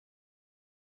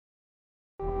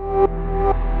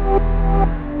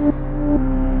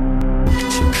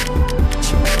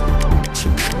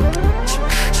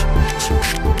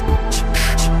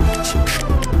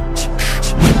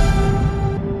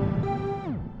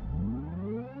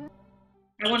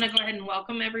I want to go ahead and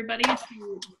welcome everybody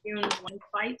to June's Lunch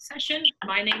Bytes session.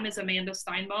 My name is Amanda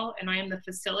Steinball, and I am the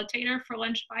facilitator for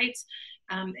Lunch Bytes.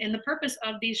 And the purpose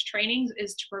of these trainings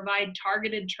is to provide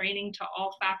targeted training to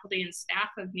all faculty and staff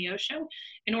of Neosho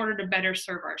in order to better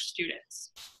serve our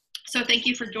students. So thank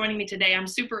you for joining me today. I'm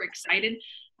super excited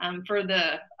for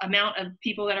the amount of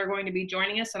people that are going to be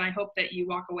joining us, and I hope that you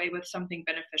walk away with something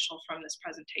beneficial from this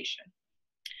presentation.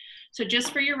 So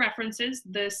just for your references,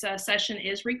 this session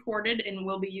is recorded and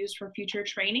will be used for future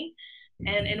training.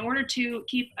 And in order to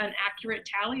keep an accurate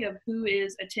tally of who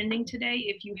is attending today,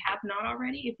 if you have not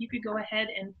already, if you could go ahead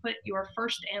and put your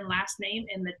first and last name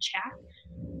in the chat.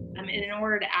 And in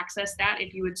order to access that,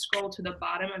 if you would scroll to the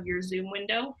bottom of your Zoom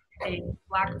window, a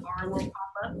black bar will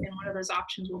pop up and one of those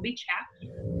options will be chat.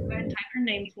 Go ahead and type your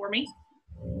name for me.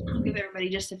 I'll give everybody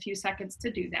just a few seconds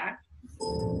to do that.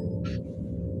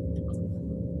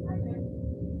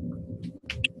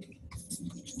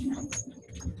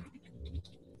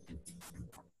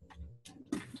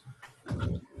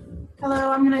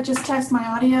 Hello, I'm going to just test my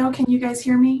audio. Can you guys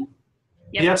hear me?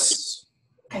 Yep. Yes.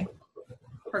 Okay.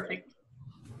 Perfect.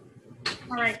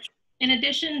 All right. In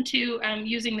addition to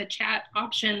using the chat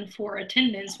option for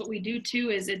attendance, what we do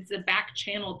too is it's a back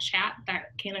channel chat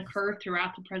that can occur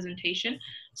throughout the presentation.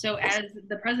 So as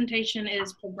the presentation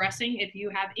is progressing, if you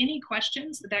have any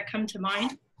questions that come to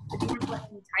mind, if you want to go ahead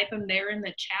and type them there in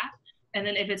the chat. And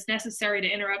then if it's necessary to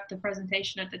interrupt the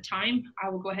presentation at the time, I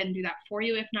will go ahead and do that for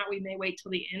you. If not, we may wait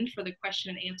till the end for the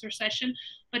question and answer session.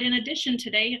 But in addition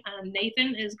today,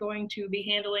 Nathan is going to be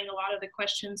handling a lot of the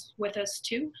questions with us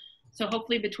too. So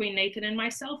hopefully between Nathan and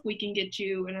myself, we can get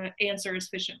you an answer as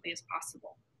efficiently as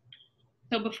possible.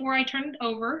 So before I turn it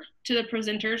over to the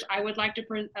presenters, I would like to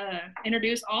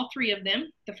introduce all three of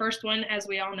them. The first one, as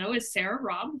we all know, is Sarah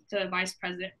Robb, the Vice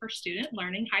President for Student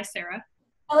Learning. Hi, Sarah.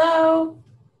 Hello.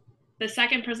 The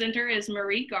second presenter is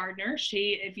Marie Gardner.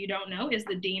 She, if you don't know, is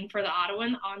the Dean for the Ottawa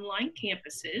and online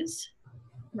campuses.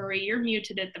 Marie, you're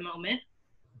muted at the moment.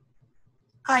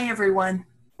 Hi, everyone.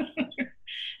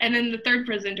 And then the third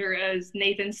presenter is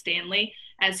Nathan Stanley.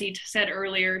 As he said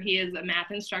earlier, he is a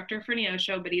math instructor for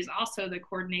Neosho, but he's also the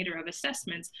coordinator of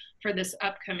assessments for this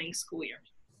upcoming school year.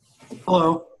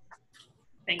 Hello.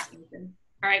 Thanks, Nathan.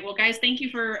 All right, well, guys, thank you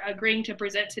for agreeing to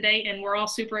present today, and we're all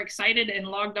super excited and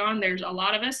logged on. There's a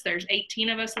lot of us. There's 18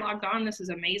 of us logged on. This is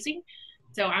amazing.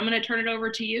 So I'm going to turn it over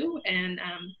to you, and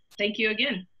thank you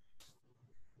again.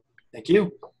 Thank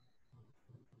you.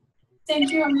 Thank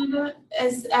you, Amanda.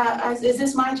 Is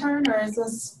this my turn or is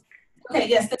this? Okay,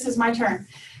 yes, this is my turn.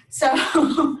 So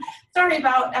sorry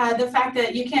about the fact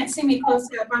that you can't see me close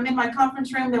up. I'm in my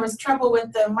conference room. There was trouble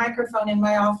with the microphone in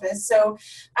my office. So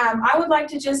I would like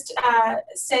to just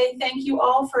say thank you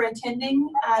all for attending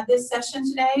this session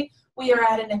today. We are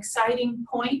at an exciting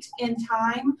point in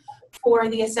time for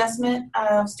the assessment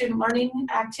of student learning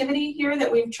activity here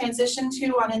that we've transitioned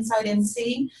to on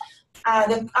InsideNC.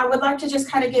 I would like to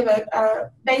just kind of give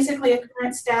basically a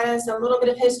current status, a little bit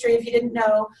of history if you didn't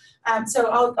know. So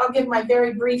I'll give my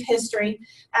very brief history.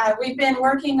 We've been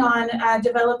working on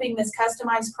developing this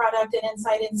customized product in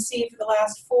InsideNC for the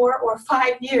last 4 or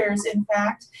 5 years, in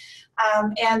fact.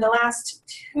 And the last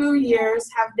 2 years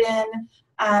have been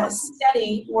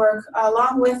steady work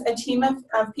along with a team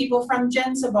of people from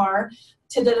Gensabar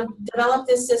to develop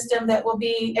this system that will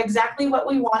be exactly what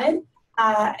we wanted.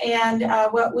 And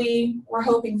what we were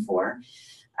hoping for.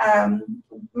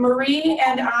 Marie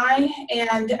and I,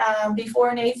 and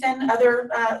before Nathan,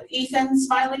 Ethan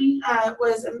Smiley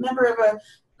was a member of a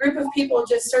group of people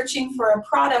just searching for a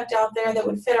product out there that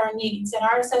would fit our needs. And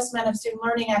our assessment of student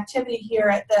learning activity here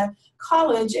at the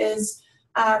college is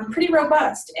pretty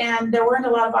robust, and there weren't a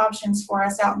lot of options for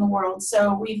us out in the world.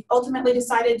 So we ultimately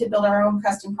decided to build our own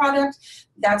custom product.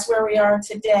 That's where we are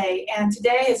today. And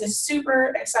today is a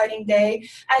super exciting day.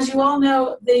 As you all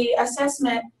know, the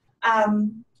assessment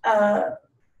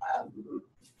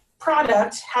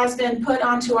product has been put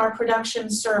onto our production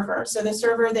server. So the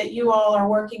server that you all are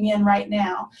working in right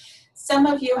now. Some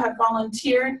of you have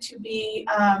volunteered to be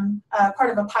part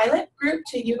of a pilot group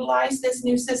to utilize this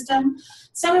new system.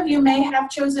 Some of you may have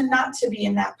chosen not to be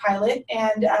in that pilot.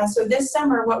 And so this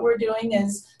summer, what we're doing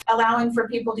is allowing for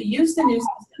people to use the new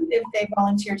system if they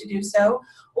volunteer to do so,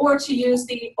 or to use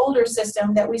the older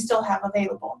system that we still have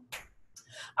available.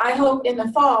 I hope in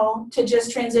the fall to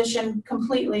just transition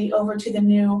completely over to the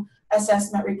new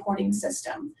assessment reporting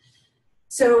system.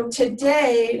 So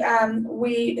today,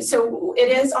 so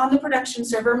it is on the production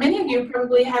server. Many of you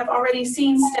probably have already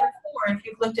seen step 4 if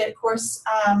you looked at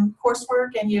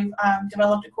coursework and you've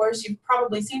developed a course, you've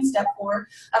probably seen step 4.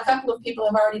 A couple of people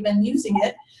have already been using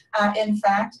it, in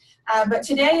fact. But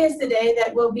today is the day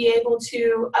that we'll be able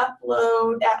to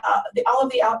upload, all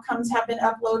of the outcomes have been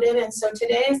uploaded, and so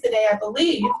today is the day, I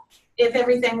believe, if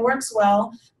everything works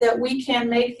well, that we can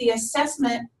make the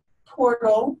assessment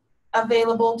portal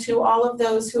available to all of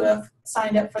those who have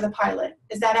signed up for the pilot.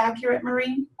 Is that accurate,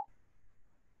 Marie?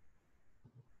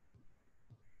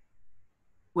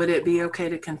 Would it be okay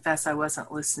to confess I wasn't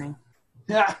listening?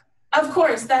 Yeah. Of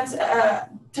course, that's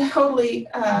totally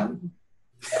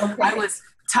okay. I was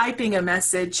typing a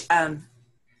message.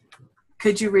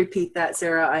 Could you repeat that,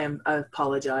 Sarah? I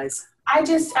apologize. I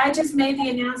just made the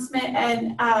announcement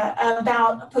and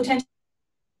about potential.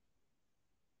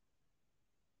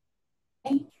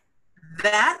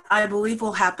 That I believe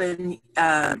will happen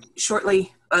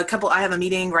shortly. I have a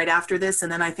meeting right after this,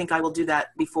 and then I think I will do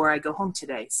that before I go home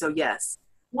today. So yes.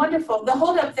 Wonderful. The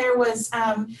holdup there was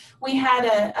we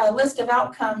had a list of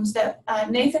outcomes that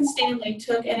Nathan Stanley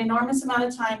took an enormous amount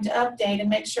of time to update and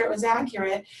make sure it was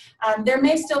accurate. There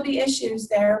may still be issues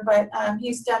there, but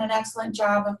he's done an excellent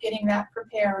job of getting that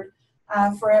prepared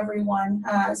for everyone.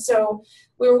 So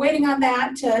we were waiting on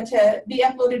that to be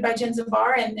uploaded by Jen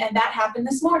Zabar, and that happened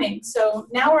this morning. So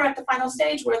now we're at the final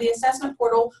stage where the assessment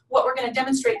portal, what we're going to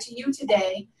demonstrate to you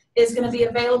today, is going to be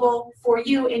available for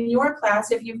you in your class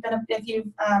if you've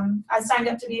signed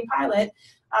up to be a pilot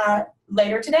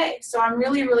later today. So I'm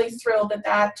really, really thrilled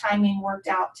that timing worked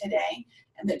out today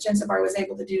and that Jen Zabar was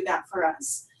able to do that for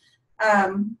us.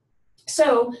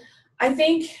 So I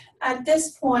think at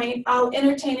this point I'll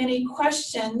entertain any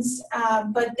questions,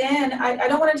 but then I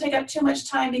don't want to take up too much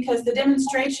time because the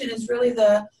demonstration is really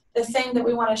the thing that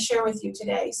we want to share with you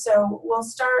today. So we'll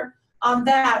start on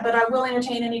that, but I will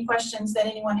entertain any questions that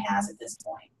anyone has at this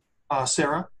point.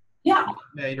 Sarah? Yeah.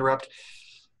 May I interrupt?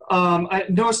 I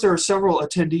noticed there are several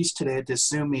attendees today at this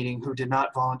Zoom meeting who did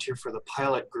not volunteer for the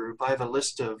pilot group. I have a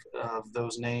list of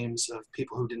those names of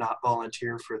people who did not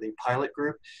volunteer for the pilot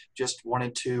group. Just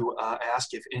wanted to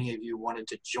ask if any of you wanted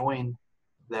to join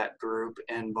that group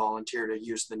and volunteer to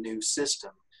use the new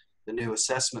system, the new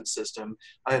assessment system.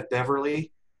 I have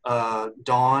Beverly,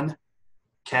 Dawn,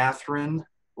 Catherine,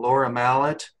 Laura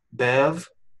Mallett, Bev,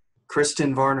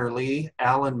 Kristen Varner-Lee,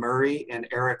 Alan Murray, and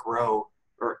Eric Rao,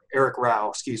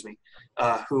 excuse me,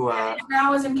 who...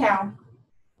 Rao is in cow.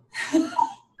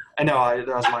 I know,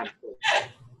 that was mine.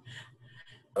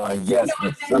 Yes,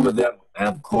 but some of them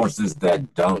have courses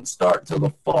that don't start till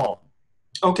the fall.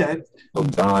 Okay. So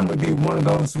Don would be one of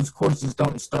those whose courses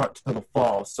don't start till the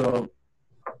fall. So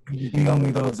it'd be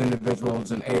only those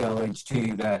individuals in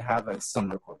ALHT that have a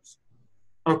summer course.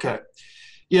 Okay.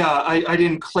 Yeah, I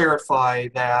didn't clarify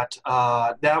that.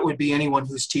 That would be anyone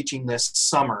who's teaching this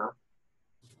summer.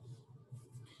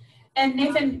 And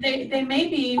Nathan, they may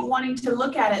be wanting to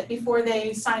look at it before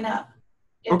they sign up.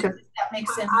 Okay. If that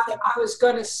makes sense. I was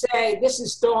going to say, this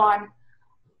is Dawn.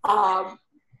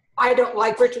 I don't,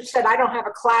 like Richard said, I don't have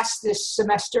a class this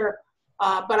semester,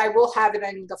 but I will have it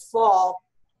in the fall.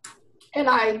 And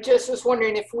I just was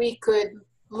wondering if we could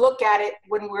look at it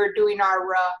when we're doing our,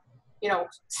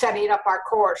 setting up our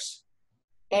course.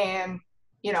 And,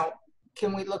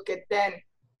 can we look at then?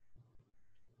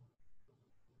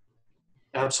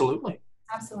 Absolutely.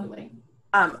 Absolutely.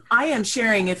 I am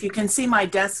sharing, if you can see my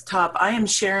desktop, I am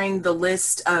sharing the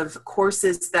list of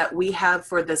courses that we have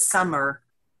for the summer.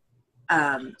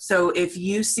 So if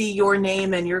you see your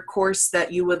name and your course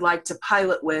that you would like to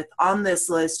pilot with on this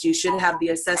list, you should have the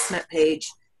assessment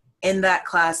page in that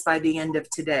class by the end of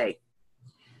today.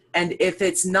 And if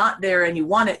it's not there and you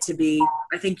want it to be,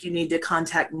 I think you need to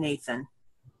contact Nathan.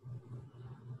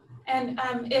 And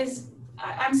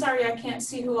I'm sorry, I can't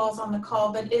see who all's on the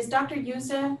call, but is Dr.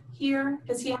 Yuza here?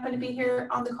 Does he happen to be here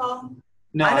on the call?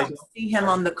 No, I don't see him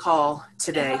on the call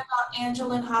today. And what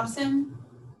about Angelyn Hobson?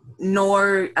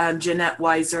 Nor Jeanette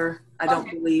Weiser, I don't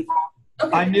believe.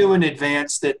 Okay. I knew in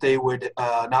advance that they would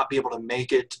not be able to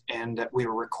make it and that we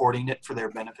were recording it for their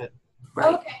benefit.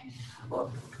 Right. Okay.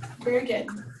 Well, very good.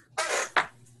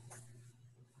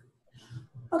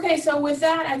 Okay, so with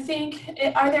that, I think,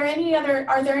 are there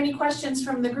any questions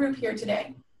from the group here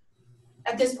today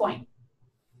at this point?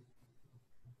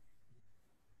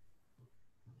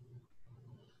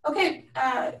 Okay,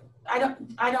 I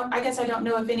guess I don't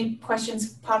know if any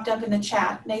questions popped up in the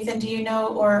chat. Nathan, do you know,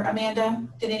 or Amanda,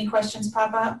 did any questions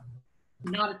pop up?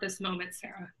 Not at this moment,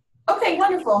 Sarah. Okay,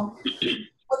 wonderful.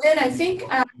 Well then I think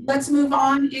let's move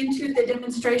on into the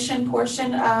demonstration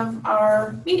portion of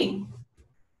our meeting.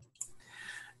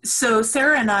 So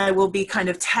Sarah and I will be kind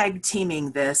of tag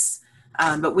teaming this,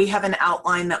 but we have an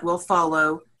outline that we'll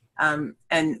follow.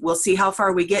 And we'll see how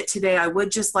far we get today. I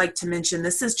would just like to mention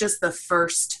this is just the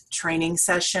first training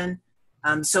session.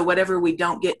 So whatever we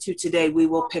don't get to today, we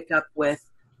will pick up with.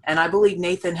 And I believe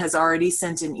Nathan has already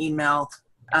sent an email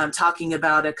talking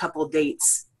about a couple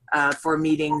dates for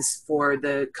meetings for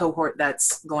the cohort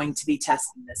that's going to be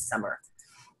testing this summer.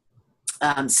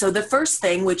 So the first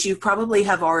thing, which you probably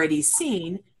have already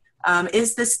seen,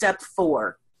 is the step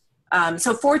 4.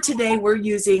 So for today, we're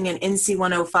using an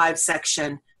NC-105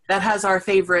 section that has our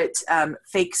favorite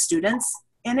fake students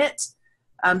in it.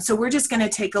 So we're just going to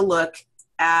take a look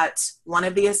at one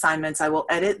of the assignments. I will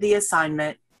edit the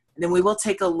assignment, and then we will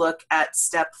take a look at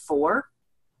step 4.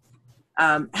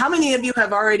 How many of you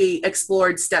have already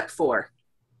explored step 4?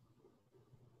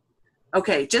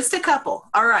 Okay, just a couple.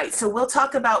 All right, so we'll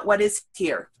talk about what is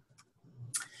here.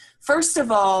 First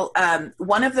of all,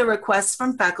 one of the requests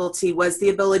from faculty was the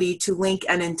ability to link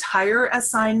an entire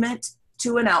assignment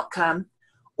to an outcome,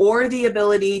 or the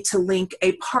ability to link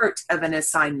a part of an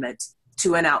assignment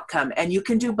to an outcome. And you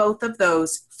can do both of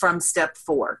those from step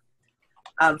 4.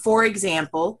 For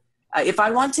example, if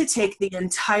I want to take the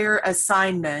entire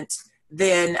assignment,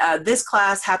 then this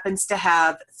class happens to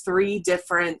have 3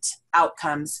 different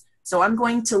outcomes. So I'm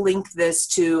going to link this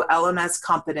to LMS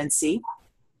competency,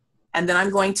 and then I'm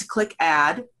going to click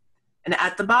add. And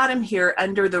at the bottom here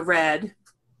under the red,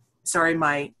 sorry,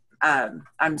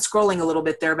 I'm scrolling a little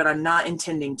bit there, but I'm not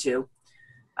intending to.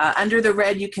 Under the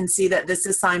red, you can see that this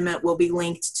assignment will be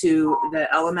linked to the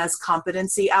LMS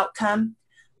competency outcome.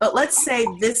 But let's say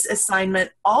this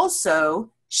assignment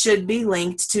also should be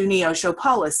linked to Neosho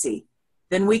policy.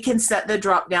 Then we can set the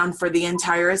drop down for the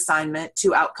entire assignment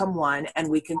to outcome 1, and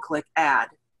we can click add.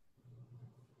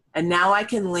 And now I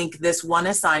can link this one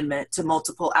assignment to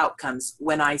multiple outcomes.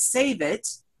 When I save it,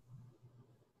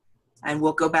 and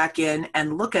we'll go back in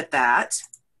and look at that,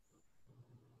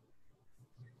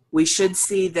 we should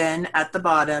see then at the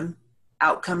bottom,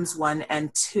 outcomes 1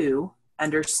 and 2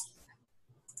 under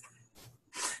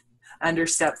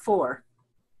step 4.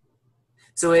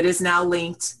 So it is now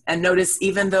linked, and notice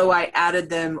even though I added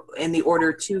them in the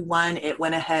order 2, 1, it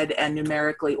went ahead and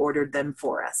numerically ordered them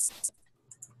for us.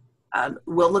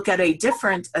 We'll look at a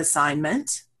different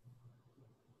assignment,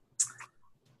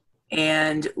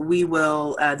 and we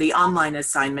will, the online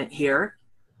assignment here,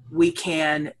 we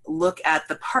can look at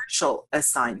the partial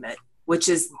assignment, which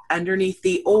is underneath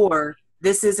the or.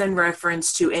 This is in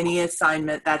reference to any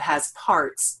assignment that has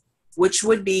parts, which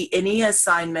would be any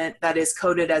assignment that is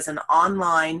coded as an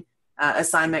online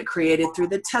assignment created through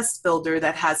the test builder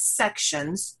that has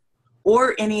sections,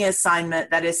 or any assignment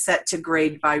that is set to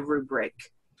grade by rubric.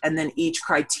 And then each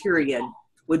criterion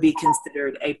would be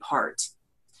considered a part.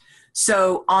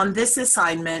 So on this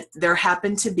assignment, there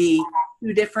happen to be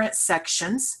 2 different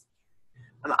sections.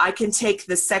 I can take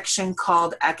the section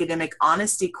called Academic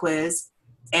Honesty Quiz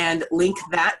and link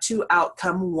that to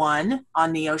outcome 1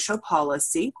 on Neosho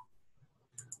policy.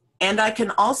 And I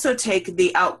can also take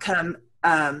the outcome,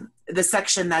 the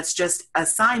section that's just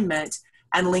assignment,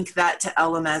 and link that to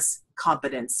LMS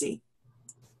competency.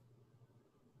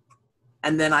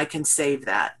 And then I can save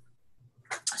that.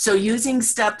 So using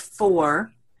step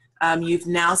 4, you've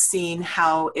now seen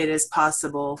how it is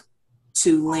possible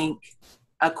to link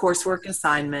a coursework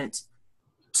assignment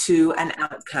to an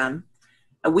outcome.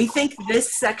 We think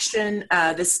this section,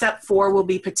 the step 4, will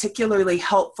be particularly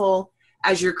helpful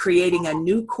as you're creating a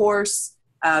new course,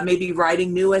 maybe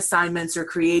writing new assignments or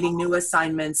creating new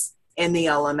assignments in the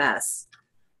LMS.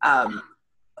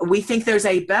 We think there's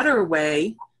a better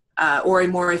way or a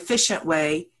more efficient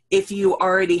way if you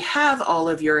already have all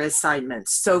of your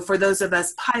assignments. So for those of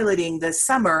us piloting this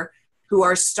summer who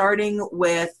are starting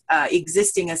with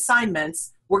existing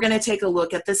assignments, we're going to take a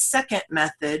look at the second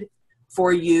method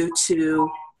for you to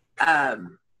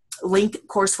link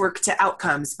coursework to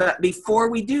outcomes. But before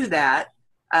we do that,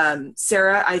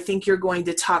 Sarah, I think you're going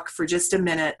to talk for just a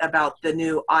minute about the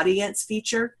new audience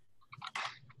feature.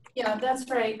 Yeah, that's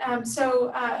right.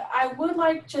 So I would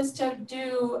like just to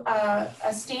do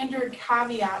a standard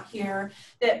caveat here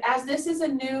that as this is a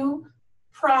new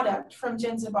product from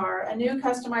Genzibar, a new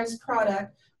customized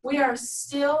product, we are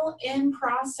still in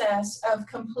process of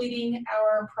completing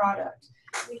our product.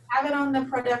 We have it on the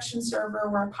production server,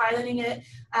 we're piloting it,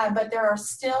 but there are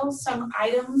still some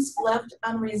items left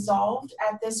unresolved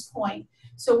at this point.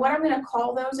 So what I'm going to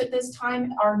call those at this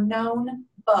time are known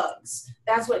bugs.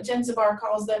 That's what Genzibar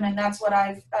calls them, and that's what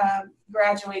I've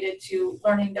graduated to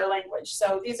learning their language.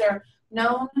 So these are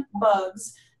known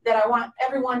bugs that I want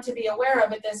everyone to be aware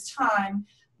of at this time.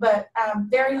 but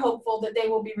very hopeful that they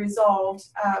will be resolved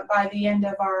by the end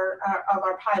of our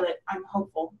pilot. I'm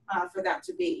hopeful for that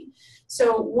to be.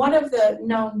 So one of the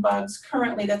known bugs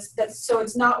currently so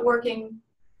it's not working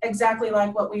exactly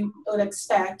like what we would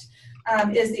expect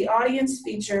is the audience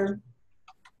feature.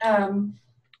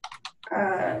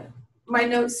 My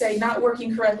notes say not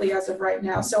working correctly as of right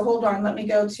now. So hold on, let me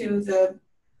go to the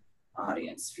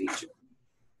audience feature.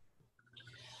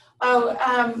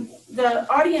 The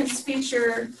audience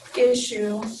feature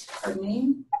issue, pardon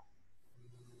me.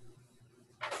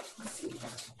 Let's see.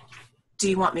 Do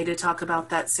you want me to talk about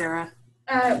that, Sarah?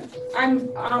 I'm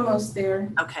almost there.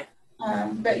 Okay.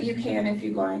 But you can if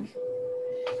you'd like.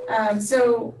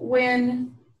 So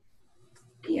when,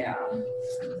 yeah.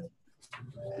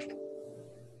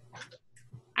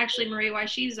 Actually, Marie, while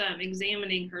she's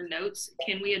examining her notes,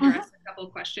 can we address a couple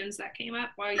of questions that came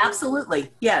up while you Absolutely,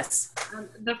 yes.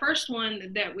 The first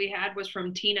one that we had was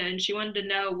from Tina, and she wanted to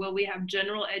know, will we have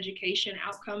general education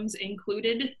outcomes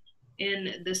included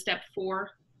in the step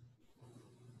 4?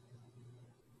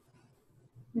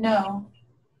 No.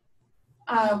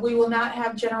 We will not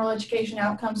have general education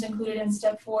outcomes included in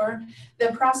step 4. The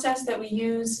process that we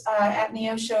use at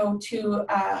Neosho to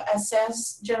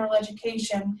assess general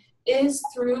education is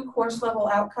through course level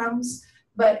outcomes,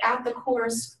 but at the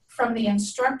course, from the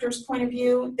instructor's point of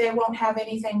view, they won't have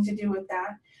anything to do with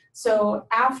that. So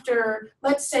after,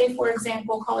 let's say, for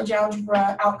example, college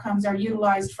algebra outcomes are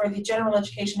utilized for the general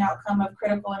education outcome of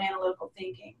critical and analytical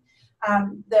thinking.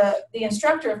 The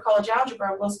instructor of college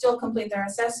algebra will still complete their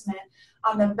assessment.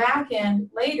 On the back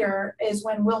end later is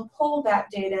when we'll pull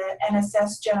that data and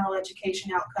assess general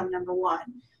education outcome number 1.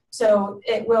 So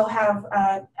it will have,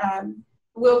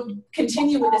 we'll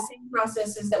continue with the same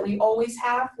processes that we always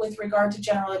have with regard to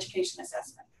general education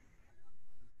assessment.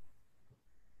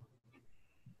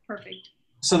 Perfect.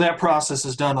 So that process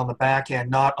is done on the back end,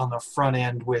 not on the front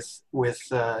end with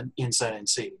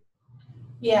InsideNC.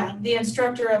 Yeah, the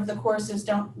instructor of the courses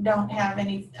don't have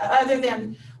any, other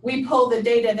than we pull the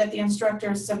data that the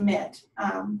instructors submit,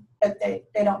 but they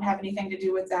don't have anything to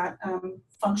do with that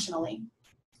functionally.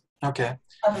 Okay.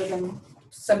 Other than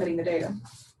submitting the data.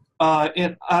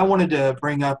 And I wanted to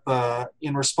bring up,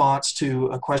 in response to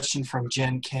a question from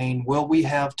Jen Kane, will we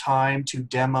have time to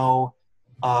demo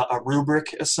a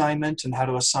rubric assignment and how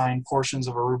to assign portions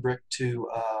of a rubric to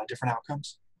different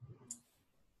outcomes?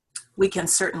 We can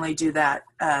certainly do that.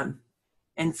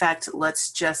 In fact,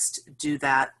 let's just do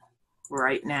that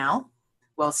right now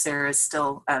while Sarah's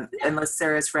still, unless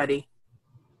Sarah's ready.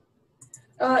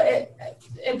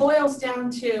 It boils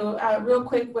down to, real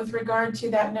quick with regard to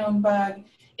that known bug,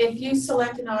 if you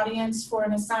select an audience for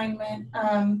an assignment,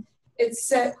 it's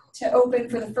set to open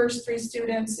for the first 3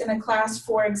 students in a class,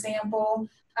 for example.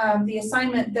 The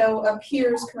assignment, though,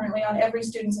 appears currently on every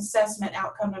student's assessment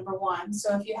outcome number 1.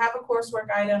 So if you have a coursework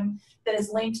item that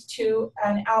is linked to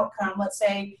an outcome, let's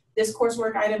say this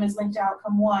coursework item is linked to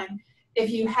outcome 1, if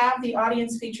you have the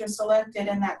audience feature selected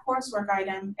in that coursework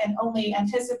item and only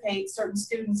anticipate certain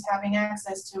students having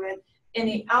access to it, in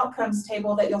the outcomes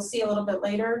table that you'll see a little bit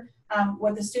later,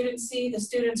 what the students see, the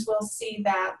students will see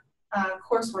that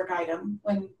coursework item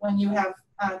when you have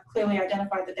clearly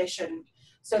identified that they shouldn't.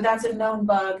 So that's a known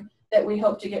bug that we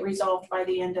hope to get resolved by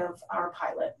the end of our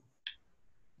pilot.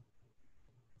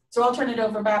 So I'll turn it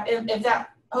over back. If that,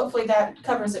 hopefully that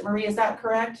covers it. Marie, is that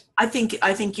correct? I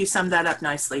think you summed that up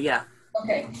nicely, yeah.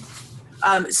 Okay.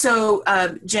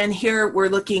 Jen, here we're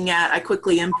looking at, I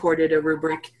quickly imported a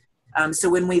rubric. So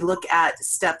when we look at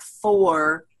step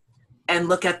 4 and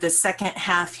look at the second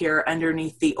half here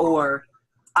underneath the OR,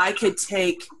 I could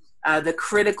take the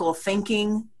critical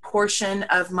thinking portion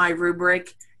of my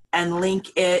rubric and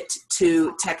link it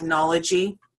to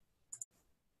technology.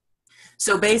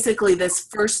 So basically this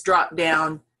first drop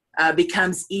down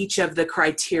becomes each of the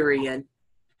criterion,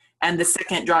 and the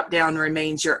second drop down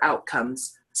remains your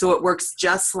outcomes. So it works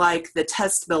just like the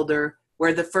test builder,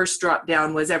 where the first drop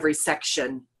down was every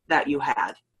section that you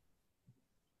had.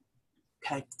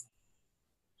 Okay.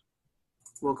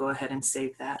 We'll go ahead and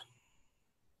save that.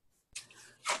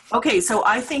 Okay, so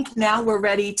I think now we're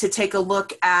ready to take a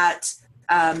look at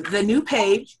the new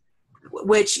page,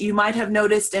 which you might have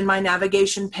noticed in my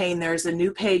navigation pane. There's a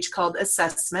new page called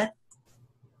Assessment.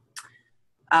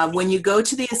 When you go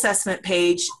to the assessment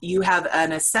page, you have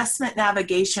an assessment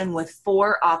navigation with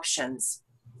 4 options.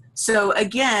 So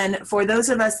again, for those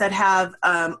of us that have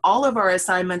all of our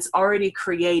assignments already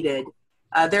created,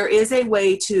 there is a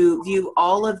way to view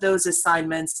all of those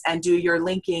assignments and do your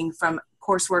linking from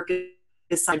coursework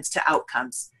assignments to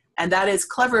outcomes. And that is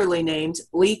cleverly named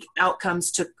link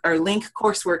outcomes to, or link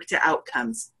coursework to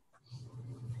outcomes.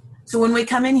 So when we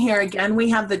come in here, again, we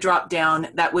have the drop down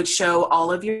that would show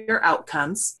all of your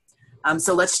outcomes.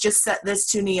 So let's just set this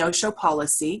to Neosho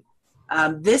policy.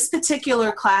 This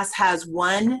particular class has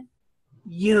one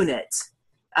unit.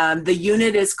 The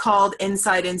unit is called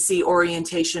InsideNC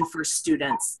Orientation for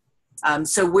Students.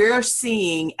 So we're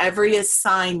seeing every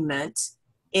assignment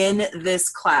in this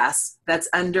class that's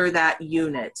under that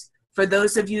unit. For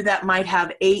those of you that might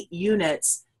have 8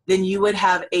 units, then you would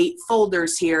have 8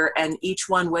 folders here, and each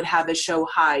one would have a show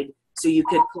hide, so you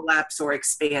could collapse or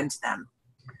expand them.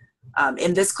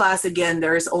 In this class, again,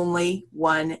 there is only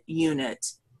one unit.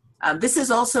 This is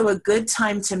also a good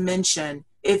time to mention,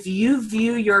 if you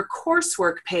view your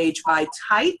coursework page by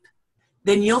type,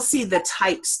 then you'll see the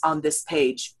types on this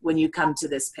page when you come to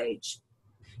this page.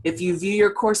 If you view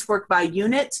your coursework by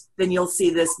unit, then you'll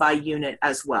see this by unit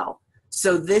as well.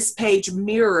 So this page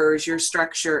mirrors your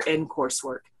structure in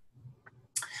coursework.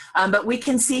 But we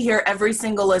can see here every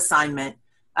single assignment.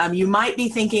 You might be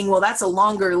thinking, well, that's a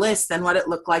longer list than what it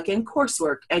looked like in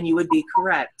coursework, and you would be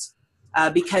correct.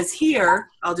 Because here,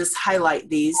 I'll just highlight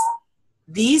these.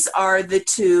 These are the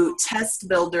 2 test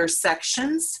builder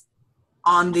sections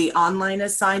on the online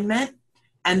assignment.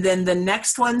 And then the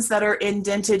next ones that are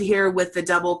indented here with the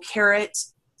double caret,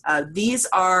 these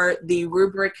are the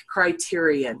rubric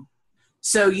criterion.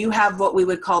 So you have what we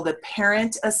would call the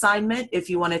parent assignment if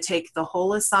you want to take the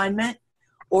whole assignment,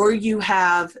 or you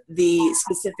have the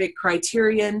specific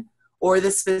criterion or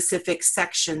the specific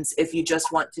sections if you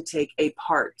just want to take a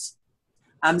part.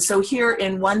 So here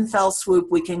in one fell swoop,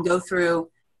 we can go through,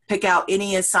 pick out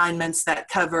any assignments that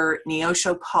cover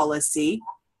Neosho policy.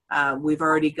 We've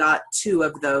already got 2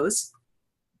 of those.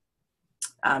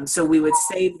 So we would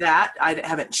save that. I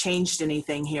haven't changed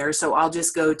anything here, so I'll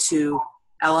just go to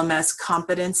LMS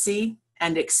competency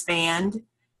and expand.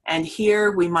 And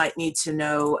here we might need to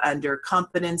know under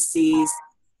competencies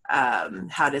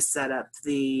how to set up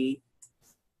the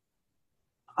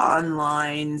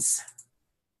onlines,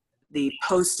 the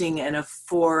posting in a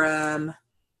forum.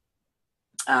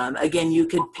 Again, you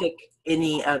could pick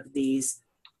any of these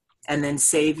and then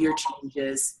save your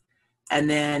changes. And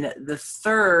then the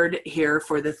third here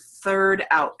for the third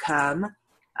outcome,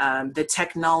 the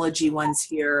technology ones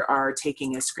here are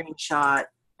taking a screenshot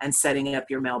and setting up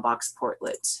your mailbox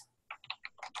portlet.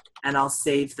 And I'll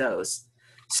save those.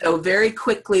 So very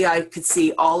quickly, I could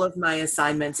see all of my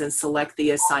assignments and select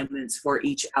the assignments for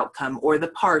each outcome, or the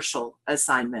partial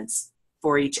assignments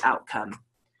for each outcome.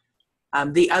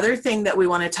 The other thing that we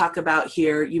want to talk about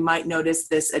here, you might notice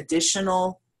this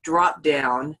additional drop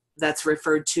down that's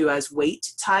referred to as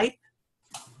weight type.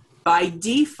 By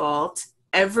default,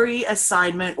 every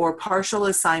assignment or partial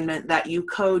assignment that you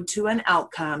code to an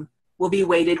outcome will be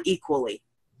weighted equally.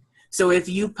 So if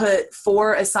you put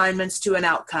 4 assignments to an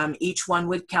outcome, each one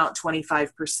would count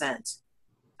 25%.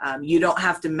 You don't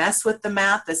have to mess with the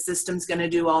math. The system's going to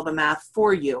do all the math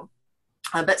for you.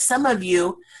 But some of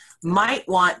you might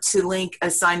want to link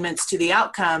assignments to the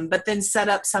outcome, but then set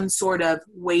up some sort of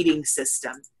weighting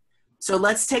system. So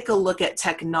let's take a look at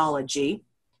technology.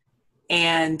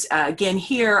 And again,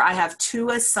 here I have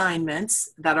 2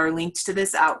 assignments that are linked to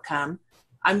this outcome.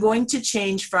 I'm going to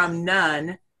change from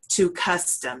none to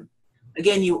custom.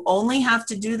 Again, you only have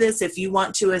to do this if you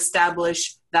want to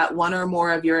establish that one or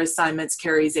more of your assignments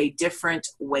carries a different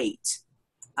weight.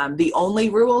 The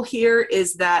only rule here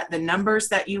is that the numbers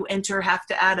that you enter have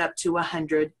to add up to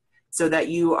 100 so that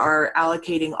you are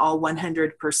allocating all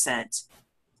 100%.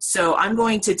 So I'm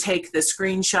going to take the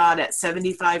screenshot at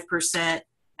 75%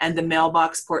 and the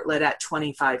mailbox portlet at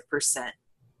 25%.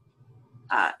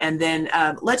 And then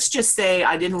let's just say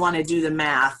I didn't want to do the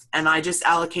math and I just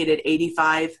allocated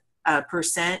 85%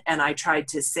 and I tried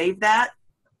to save that.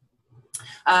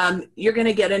 You're going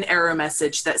to get an error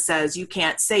message that says you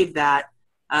can't save that,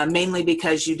 mainly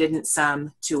because you didn't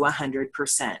sum to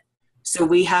 100%. So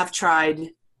we have tried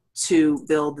to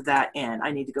build that in.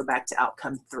 I need to go back to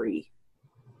outcome 3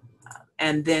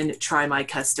 and then try my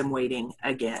custom weighting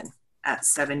again at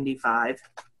 75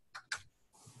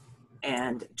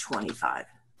 and 25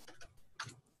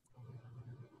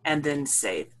 and then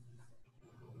save.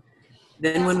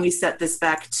 Then when we set this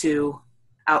back to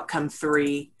outcome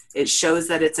 3, it shows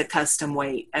that it's a custom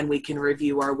weight and we can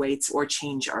review our weights or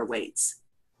change our weights.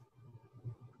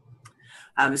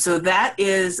 So that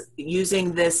is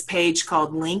using this page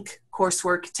called Link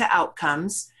Coursework to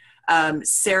Outcomes.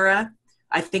 Sarah,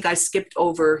 I think I skipped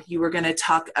over. You were going to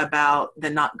talk about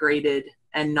the not graded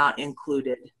and not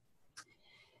included.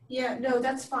 Yeah, no,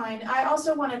 that's fine. I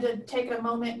also wanted to take a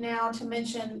moment now to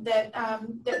mention that,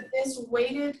 that this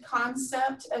weighted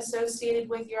concept associated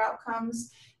with your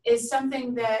outcomes is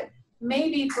something that may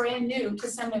be brand new to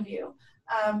some of you.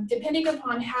 Depending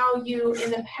upon how you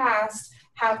in the past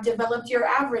have developed your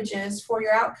averages for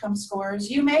your outcome scores,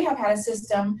 you may have had a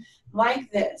system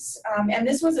like this. And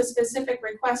this was a specific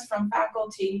request from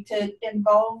faculty to get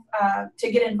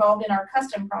involved in our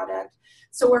custom product.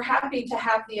 So we're happy to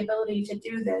have the ability to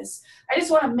do this. I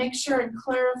just want to make sure and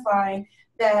clarify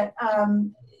that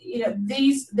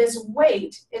this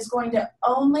weight is going to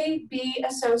only be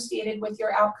associated with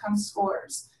your outcome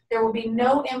scores. There will be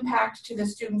no impact to the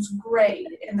student's grade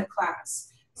in the class.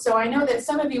 So I know that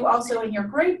some of you also in your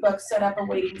grade book set up a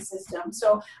weighting system.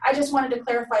 So I just wanted to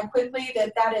clarify quickly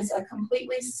that that is a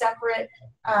completely separate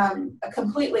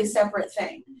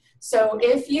thing. So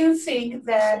if you think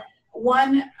that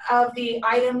one of the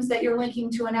items that you're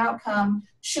linking to an outcome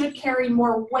should carry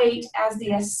more weight as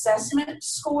the assessment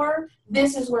score,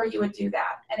 this is where you would do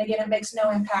that. And again, it makes no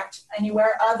impact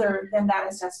anywhere other than that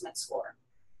assessment score.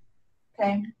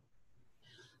 Okay.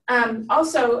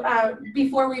 Also,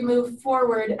 before we move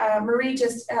forward, Marie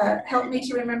just helped me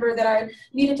to remember that I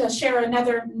needed to share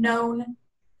another known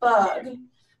bug.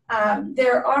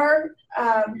 There are,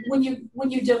 when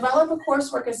you develop a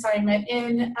coursework assignment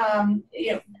in,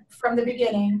 from the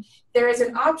beginning, there is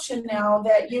an option now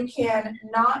that you can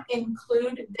not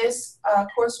include this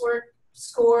coursework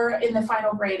score in the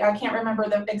final grade. I can't remember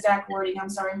the exact wording. I'm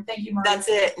sorry. Thank you, Marie. That's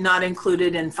it. Not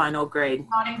included in final grade.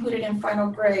 Not included in final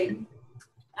grade.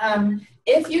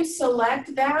 If you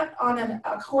select that on a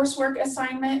coursework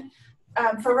assignment,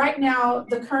 for right now,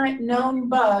 the current known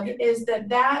bug is that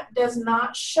that does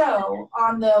not show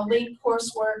on the link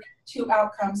coursework to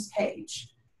outcomes page.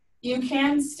 You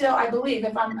can still, I believe,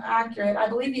 if I'm accurate, I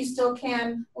believe you still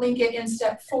can link it in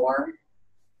step 4,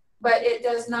 but it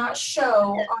does not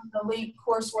show on the link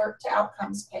coursework to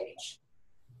outcomes page.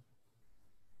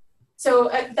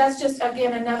 So that's just,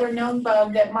 again, another known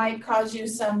bug that might cause you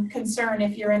some concern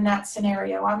if you're in that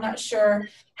scenario. I'm not sure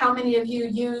how many of you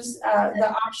use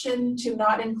the option to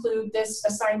not include this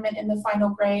assignment in the final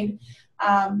grade.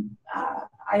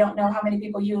 I don't know how many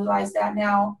people utilize that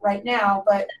right now,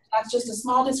 but that's just a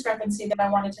small discrepancy that I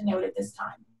wanted to note at this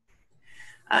time.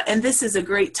 And this is a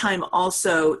great time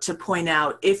also to point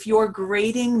out, if your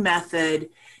grading method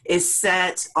is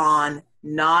set on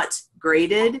not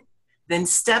graded, then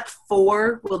step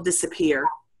 4 will disappear.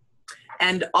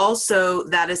 And also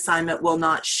that assignment will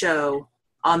not show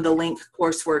on the link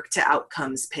coursework to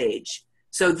outcomes page.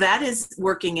 So that is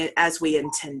working as we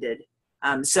intended.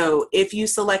 So if you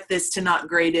select this to not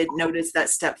graded, notice that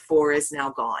step 4 is now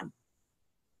gone.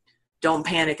 Don't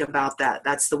panic about that.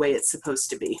 That's the way it's supposed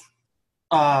to be.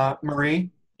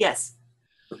 Marie? Yes.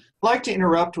 I'd like to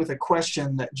interrupt with a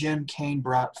question that Jen Kane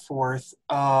brought forth.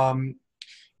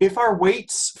 If our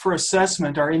weights for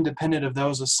assessment are independent of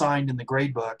those assigned in the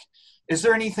gradebook, is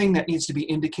there anything that needs to be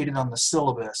indicated on the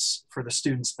syllabus for the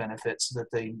students' benefit so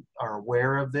that they are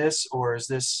aware of this, or is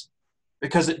this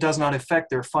because it does not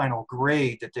affect their final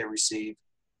grade that they receive?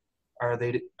 Are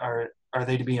they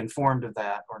to be informed of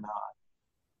that or not?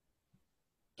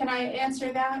 Can I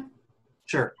answer that?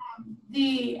 Sure.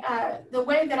 The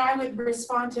way that I would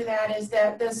respond to that is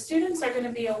that the students are going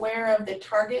to be aware of the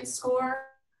target score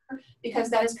because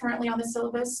that is currently on the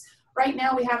syllabus. Right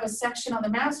now we have a section on the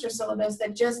master syllabus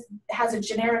that just has a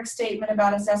generic statement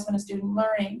about assessment of student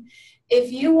learning.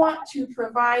 If you want to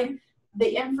provide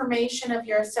the information of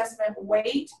your assessment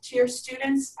weight to your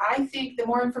students, I think the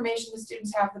more information the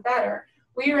students have, the better.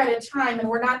 We are at a time, and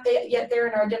we're not yet there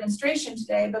in our demonstration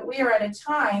today, but we are at a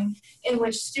time in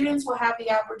which students will have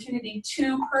the opportunity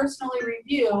to personally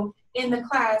review in the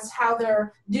class how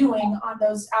they're doing on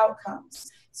those outcomes.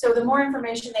 So the more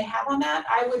information they have on that,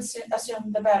 I would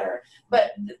assume the better.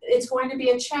 But it's going to be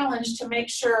a challenge to make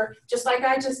sure, just like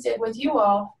I just did with you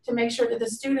all, to make sure that the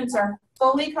students are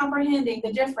fully comprehending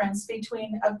the difference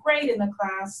between a grade in the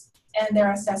class and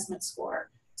their assessment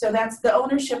score. So that's the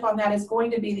ownership on that is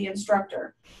going to be the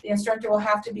instructor. The instructor will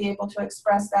have to be able to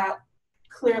express that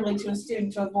clearly to a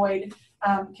student to avoid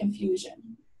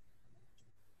confusion.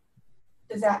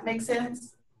 Does that make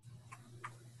sense?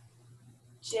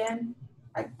 Jen?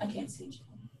 I can't see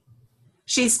Jen.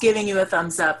 She's giving you a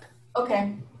thumbs up.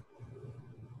 Okay.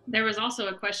 There was also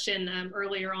a question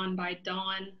earlier on by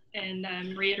Dawn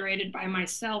and reiterated by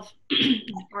myself.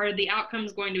 Are the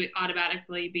outcomes going to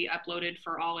automatically be uploaded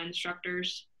for all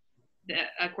instructors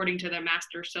according to their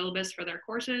master syllabus for their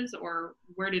courses, or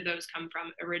where did those come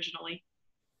from originally?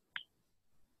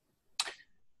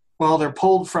 Well, they're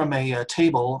pulled from a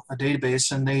table, a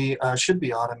database, and they should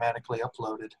be automatically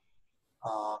uploaded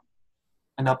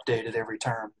and updated every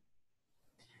term.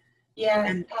 Yeah,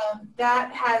 And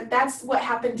that's what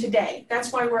happened today.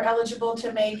 That's why we're eligible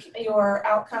to make your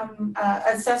outcome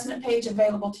assessment page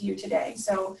available to you today.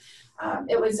 So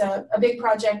it was a big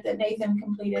project that Nathan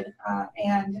completed,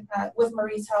 and with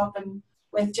Marie's help and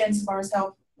with Jen Savar's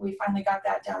help, we finally got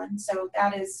that done. So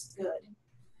that is good.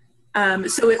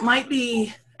 so it might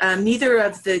be neither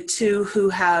of the two who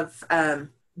have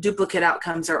duplicate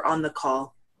outcomes are on the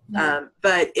call. No.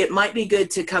 But it might be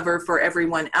good to cover for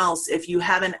everyone else. If you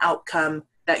have an outcome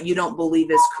that you don't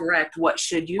believe is correct, what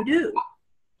should you do?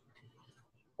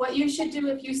 What you should do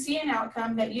if you see an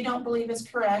outcome that you don't believe is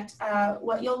correct,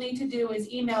 what you'll need to do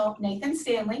is email Nathan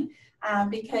Stanley,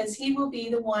 because he will be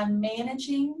the one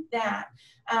managing that.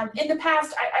 In the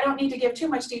past, I don't need to give too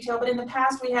much detail, but in the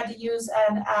past we had to use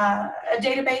a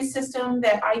database system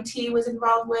that IT was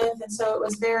involved with, and so it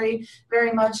was very,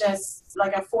 very much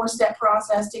like a 4-step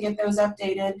process to get those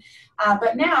updated.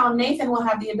 But now Nathan will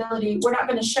have the ability, we're not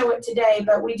going to show it today,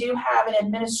 but we do have an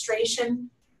administration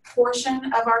portion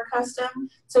of our custom.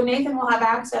 So Nathan will have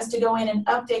access to go in and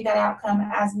update that outcome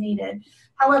as needed.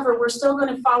 However, we're still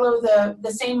going to follow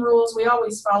the same rules we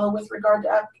always follow with regard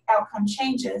to outcome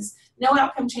changes. No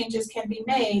outcome changes can be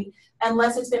made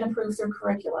unless it's been approved through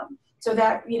curriculum. So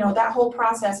that, that whole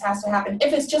process has to happen.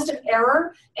 If it's just an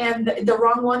error and the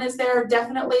wrong one is there,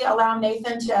 definitely allow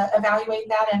Nathan to evaluate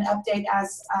that and update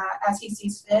as he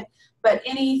sees fit. But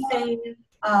anything,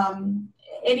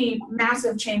 any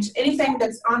massive change, anything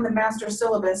that's on the master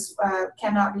syllabus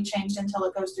cannot be changed until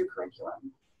it goes through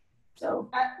curriculum. So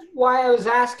why I was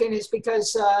asking is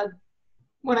because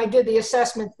when I did the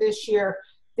assessment this year,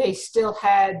 they still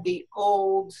had the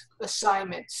old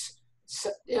assignments,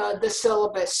 the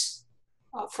syllabus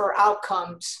for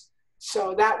outcomes.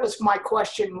 So that was my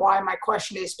question. Why my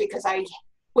question is because I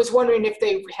was wondering if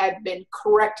they had been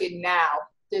corrected now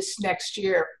this next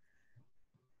year.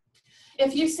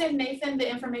 If you send Nathan the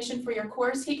information for your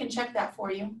course, he can check that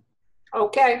for you.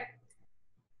 Okay.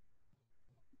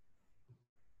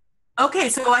 Okay,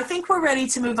 so I think we're ready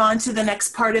to move on to the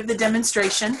next part of the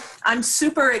demonstration. I'm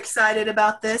super excited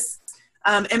about this.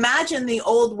 Imagine the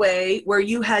old way where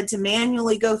you had to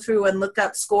manually go through and look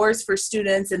up scores for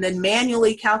students and then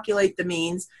manually calculate the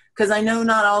means, because I know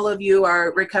not all of you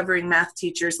are recovering math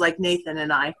teachers like Nathan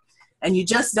and I, and you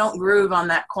just don't groove on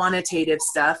that quantitative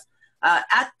stuff.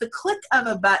 At the click of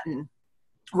a button,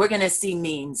 we're going to see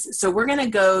means. So we're going to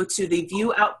go to the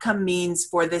view outcome means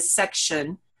for this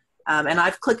section. And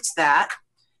I've clicked that,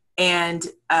 and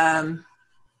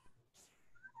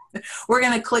we're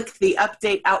going to click the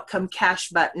update outcome cache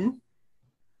button.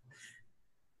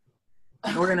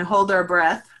 We're going to hold our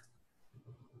breath.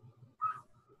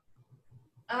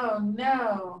 Oh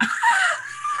no.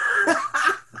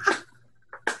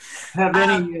 Have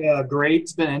any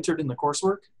grades been entered in the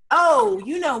coursework? Oh,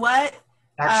 you know what?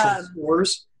 Actual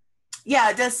scores? Yeah,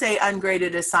 it does say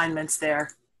ungraded assignments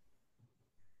there.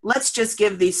 Let's just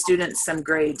give these students some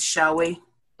grades, shall we?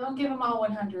 Don't give them all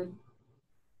 100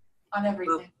 on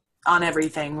everything. On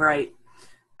everything, right.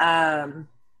 I'm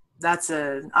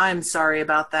sorry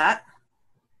about that.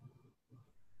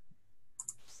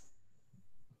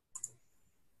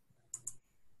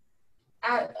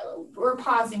 We're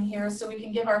pausing here so we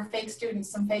can give our fake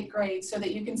students some fake grades so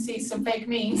that you can see some fake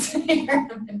means here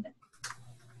in a minute.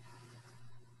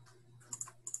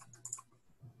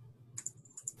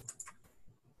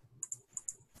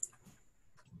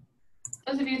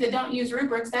 Those of you that don't use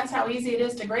rubrics, that's how easy it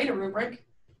is to grade a rubric.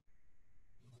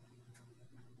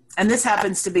 And this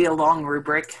happens to be a long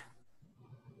rubric.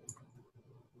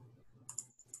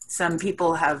 Some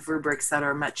people have rubrics that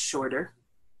are much shorter.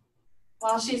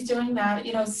 While she's doing that,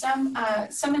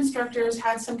 some instructors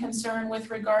had some concern with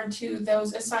regard to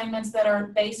those assignments that are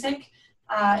basic,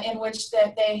 in which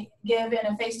that they give in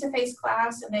a face-to-face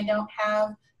class and they don't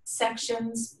have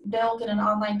sections built in an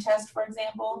online test, for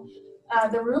example.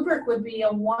 The rubric would be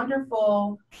a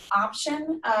wonderful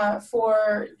option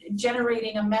for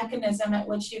generating a mechanism at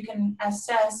which you can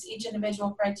assess each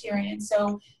individual criterion.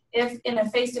 So if in a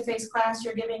face-to-face class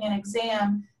you're giving an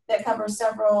exam that covers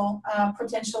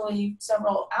potentially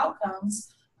several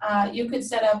outcomes, you could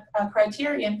set up a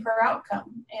criterion per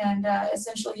outcome and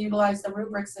essentially utilize the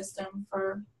rubric system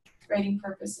for grading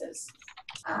purposes.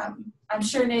 I'm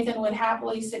sure Nathan would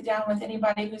happily sit down with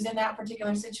anybody who's in that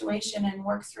particular situation and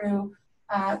work through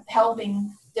helping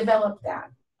develop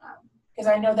that, because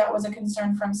I know that was a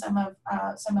concern from some of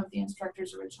the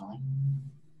instructors originally.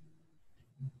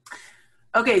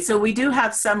 Okay, so we do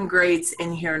have some grades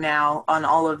in here now on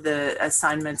all of the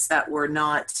assignments that were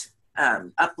not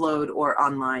upload or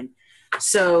online.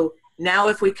 So now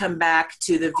if we come back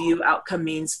to the view outcome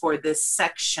means for this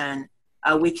section,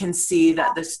 we can see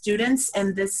that the students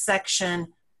in this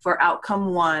section for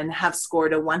outcome 1 have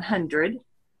scored a 100.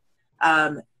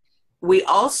 We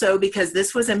also, because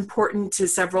this was important to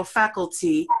several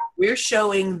faculty, we're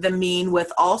showing the mean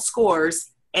with all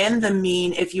scores and the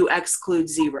mean if you exclude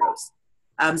zeros.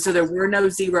 So there were no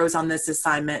zeros on this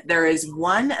assignment. There is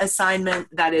one assignment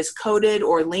that is coded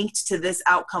or linked to this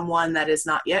outcome 1 that is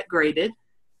not yet graded.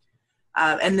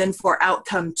 And then for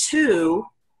outcome 2,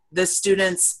 the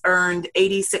students earned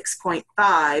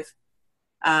 86.5.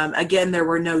 Again, there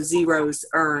were no zeros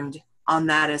earned on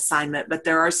that assignment, but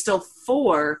there are still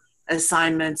 4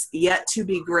 assignments yet to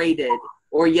be graded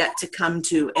or yet to come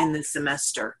to in the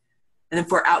semester. And then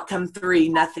for outcome 3,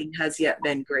 nothing has yet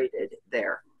been graded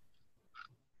there.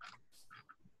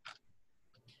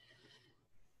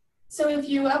 So if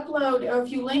you upload or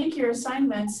if you link your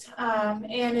assignments,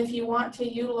 and if you want to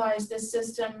utilize this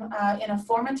system in a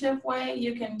formative way,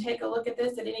 you can take a look at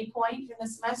this at any point in the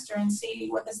semester and see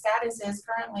what the status is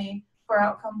currently for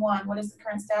outcome 1, what is the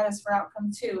current status for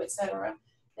outcome 2, etc.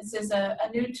 This is a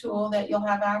new tool that you'll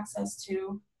have access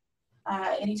to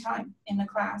anytime in the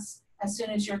class. As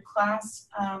soon as your class,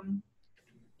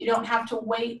 you don't have to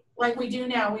wait like we do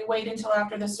now. We wait until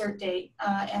after the cert date,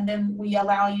 and then we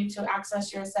allow you to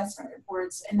access your assessment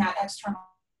reports in that external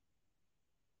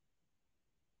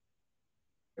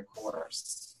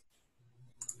course.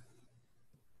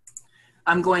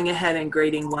 I'm going ahead and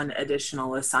grading 1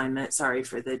 additional assignment. Sorry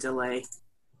for the delay.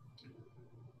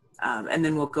 And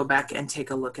then we'll go back and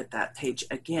take a look at that page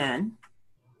again.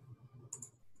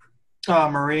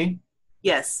 Marie?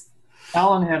 Yes.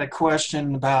 Alan had a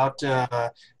question about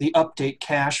the update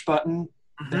cache button.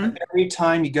 Mm-hmm. Every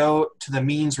time you go to the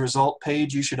means result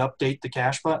page, you should update the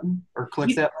cache button or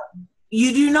click that button?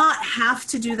 You do not have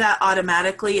to do that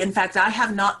automatically. In fact, I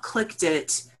have not clicked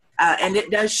it, and it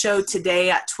does show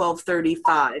today at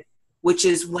 12:35, which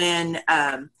is when,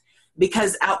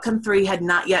 because outcome 3 had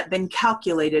not yet been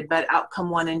calculated, but outcome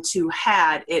 1 and 2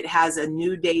 had, it has a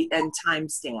new date and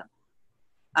timestamp.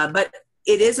 But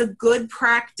it is a good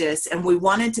practice, and we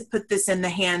wanted to put this in the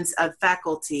hands of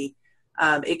faculty.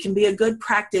 It can be a good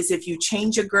practice if you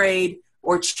change a grade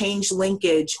or change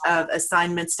linkage of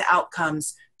assignments to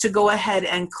outcomes to go ahead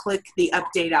and click the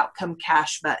Update Outcome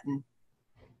Cache button.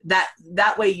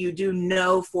 That way you do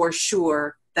know for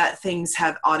sure that things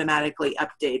have automatically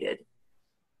updated.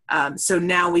 So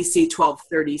now we see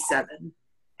 12:37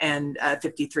 and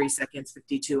 53 seconds,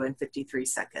 52 and 53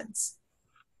 seconds.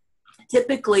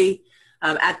 Typically,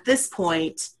 at this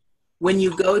point, when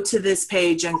you go to this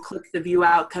page and click the View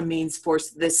Outcome Means for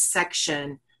this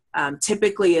section,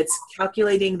 typically it's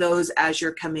calculating those as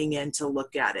you're coming in to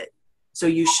look at it. So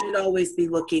you should always be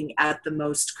looking at the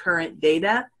most current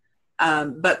data,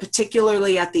 but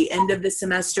particularly at the end of the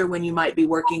semester when you might be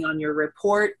working on your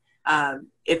report,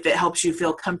 if it helps you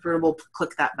feel comfortable,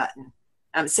 click that button.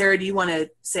 Sarah, do you want to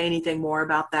say anything more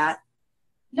about that?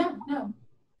 No.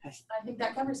 I think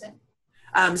that covers it.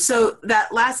 So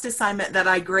that last assignment that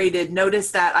I graded,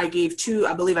 notice that I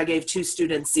believe I gave 2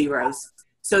 students zeros.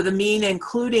 So the mean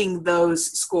including those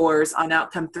scores on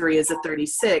outcome 3 is a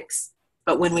 36,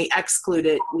 but when we exclude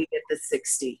it, we get the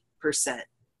 60%.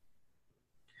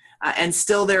 And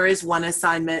still there is 1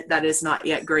 assignment that is not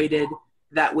yet graded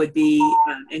that would be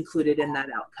included in that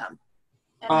outcome.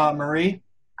 Marie?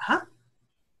 Uh-huh.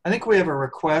 I think we have a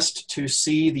request to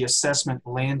see the assessment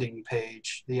landing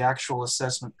page, the actual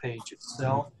assessment page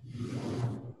itself.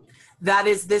 That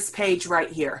is this page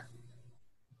right here.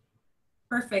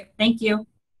 Perfect, thank you.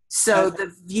 So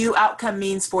the View Outcome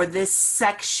Means for this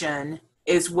section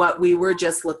is what we were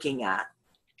just looking at.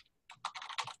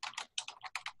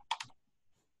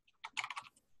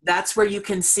 That's where you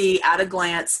can see at a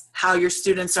glance how your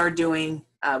students are doing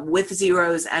with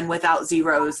zeros and without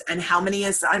zeros, and how many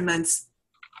assignments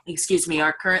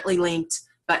are currently linked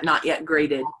but not yet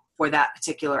graded for that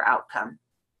particular outcome.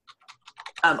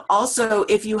 Also,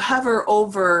 if you hover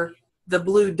over the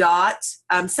blue dot,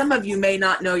 some of you may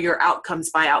not know your outcomes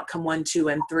by outcome 1, 2,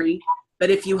 and 3, but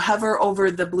if you hover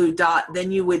over the blue dot,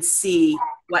 then you would see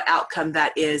what outcome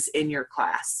that is in your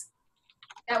class.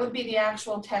 That would be the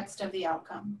actual text of the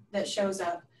outcome that shows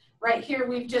up. Right here,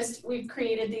 we've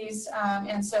created these,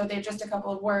 and so they're just a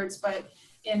couple of words, but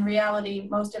in reality,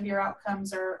 most of your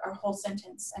outcomes are a whole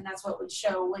sentence, and that's what would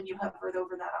show when you hovered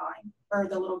over that eye, or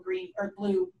the little green or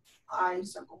blue eye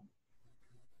circle.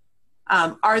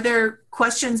 Are there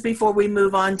questions before we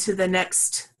move on to the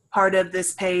next part of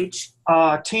this page?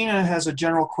 Tina has a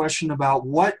general question about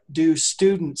what do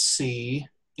students see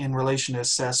in relation to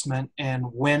assessment, and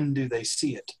when do they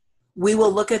see it? We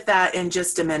will look at that in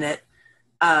just a minute.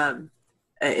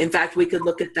 In fact, we could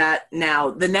look at that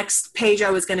now. The next page I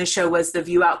was going to show was the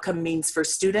view outcome means for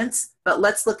students, but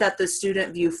let's look at the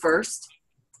student view first.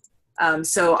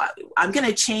 So I'm going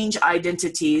to change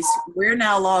identities. We're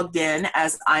now logged in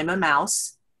as Ima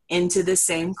Mouse into the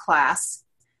same class.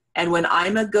 And when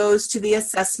Ima goes to the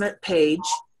assessment page,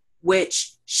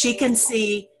 which she can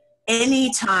see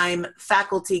anytime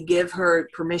faculty give her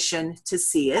permission to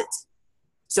see it.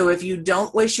 So if you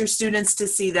don't wish your students to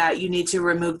see that, you need to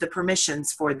remove the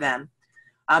permissions for them.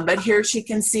 But here she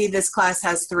can see this class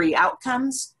has 3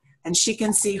 outcomes, and she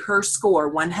can see her score,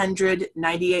 100,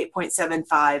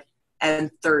 98.75,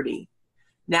 and 30.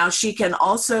 Now she can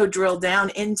also drill down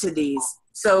into these.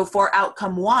 So for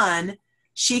outcome 1,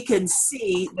 she can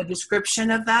see the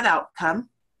description of that outcome.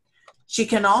 She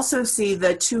can also see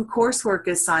the 2 coursework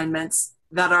assignments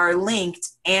that are linked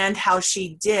and how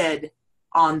she did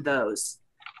on those.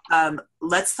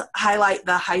 Let's highlight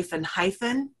the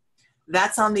hyphen.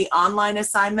 That's on the online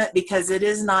assignment because it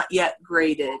is not yet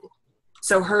graded.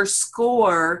 So her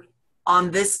score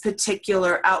on this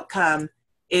particular outcome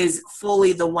is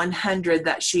fully the 100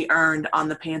 that she earned on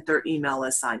the Panther email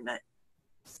assignment.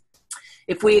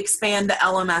 If we expand the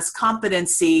LMS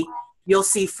competency, you'll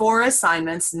see 4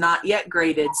 assignments not yet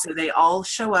graded, so they all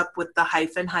show up with the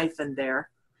hyphen there.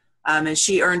 And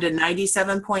she earned a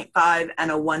 97.5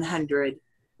 and a 100,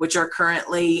 which are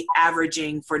currently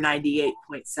averaging for 98.75.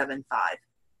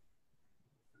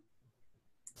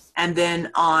 And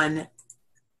then on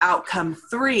outcome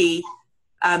 3,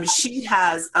 she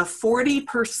has a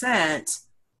 40%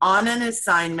 on an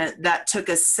assignment that took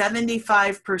a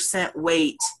 75%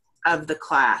 weight of the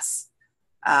class.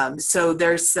 So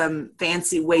there's some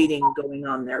fancy weighting going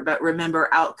on there. But remember,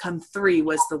 outcome 3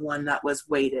 was the one that was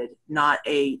weighted, not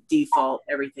a default,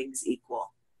 everything's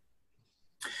equal.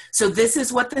 So this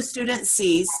is what the student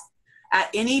sees. At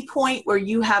any point where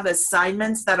you have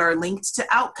assignments that are linked to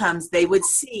outcomes, they would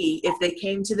see, if they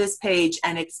came to this page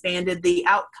and expanded the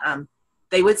outcome,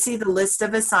 they would see the list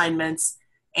of assignments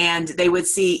and they would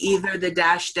see either the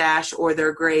dash or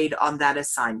their grade on that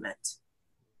assignment.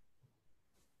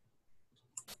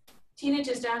 Tina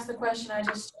just asked the question, I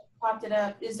just popped it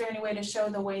up. Is there any way to show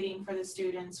the weighting for the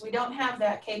students? We don't have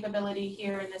that capability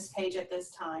here in this page at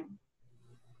this time.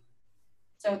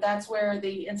 So that's where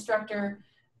the instructor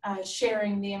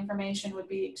sharing the information would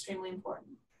be extremely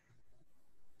important.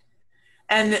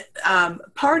 And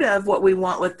part of what we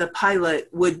want with the pilot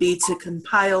would be to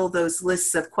compile those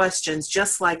lists of questions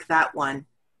just like that one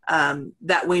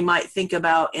that we might think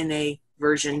about in a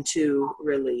version 2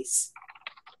 release.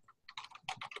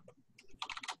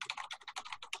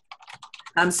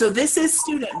 So this is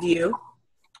student view.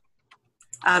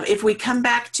 If we come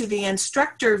back to the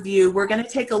instructor view, we're going to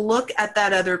take a look at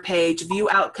that other page, view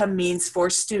outcome means for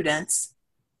students.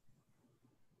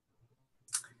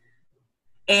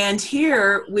 And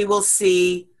here we will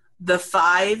see the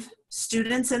 5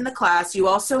 students in the class. You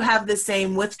also have the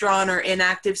same withdrawn or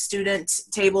inactive student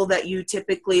table that you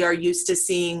typically are used to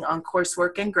seeing on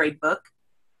coursework and gradebook.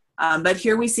 But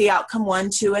here we see outcome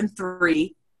 1, 2, and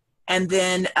 3. And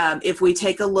then if we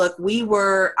take a look, we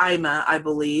were Ima, I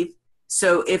believe.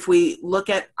 So if we look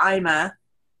at Ima,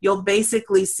 you'll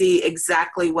basically see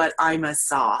exactly what Ima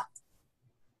saw.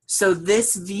 So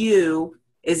this view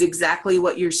is exactly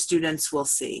what your students will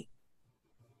see.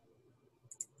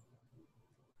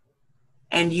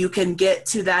 And you can get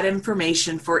to that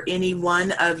information for any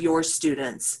one of your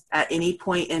students at any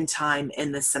point in time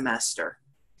in the semester.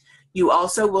 You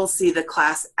also will see the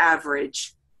class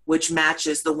average, which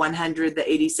matches the 100, the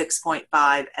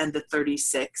 86.5, and the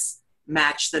 36,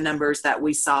 match the numbers that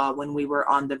we saw when we were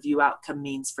on the view outcome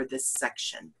means for this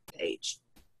section page.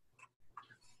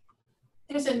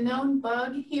 There's a known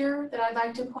bug here that I'd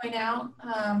like to point out.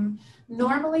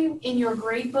 Normally in your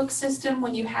gradebook system,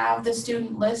 when you have the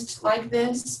student list like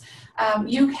this,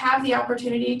 you have the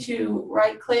opportunity to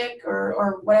right-click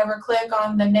or whatever, click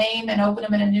on the name and open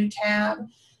them in a new tab.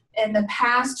 In the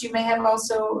past, you may have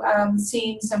also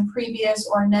seen some previous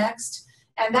or next,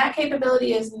 and that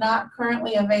capability is not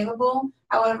currently available.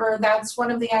 However, that's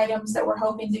one of the items that we're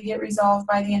hoping to get resolved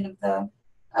by the end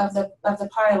of the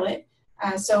pilot.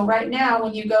 So right now,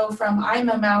 when you go from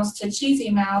Ima Mouse to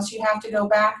Cheesy Mouse, you have to go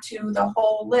back to the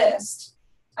whole list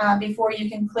before you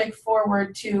can click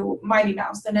forward to Mighty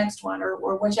Mouse, the next one,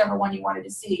 or whichever one you wanted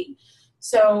to see.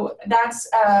 So that's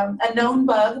a known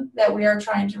bug that we are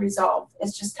trying to resolve.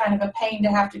 It's just kind of a pain to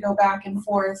have to go back and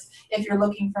forth if you're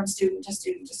looking from student to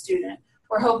student to student.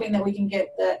 We're hoping that we can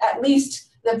get at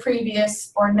least the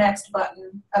previous or next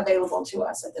button available to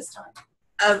us at this time.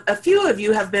 A few of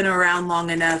you have been around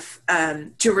long enough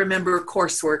to remember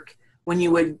coursework when you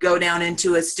would go down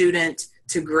into a student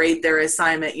to grade their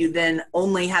assignment, you then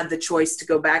only had the choice to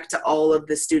go back to all of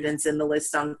the students in the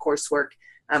list on coursework.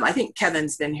 I think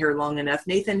Kevin's been here long enough.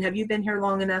 Nathan, have you been here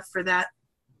long enough for that?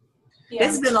 Yeah.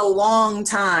 It's been a long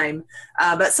time,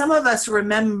 but some of us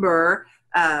remember,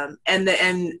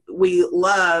 and we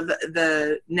love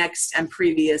the next and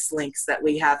previous links that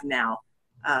we have now.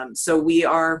 So we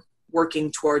are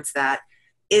working towards that.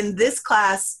 In this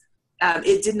class,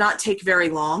 it did not take very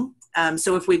long.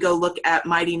 So if we go look at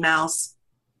Mighty Mouse,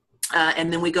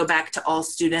 and then we go back to all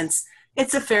students,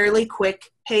 it's a fairly quick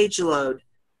page load.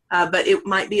 But it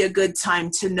might be a good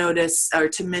time to notice or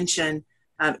to mention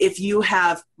if you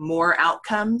have more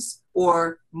outcomes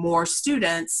or more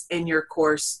students in your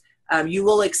course, you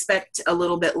will expect a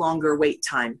little bit longer wait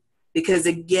time, because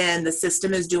again, the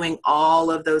system is doing all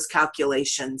of those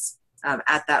calculations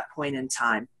at that point in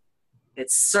time.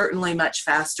 It's certainly much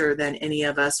faster than any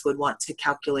of us would want to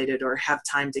calculate it or have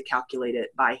time to calculate it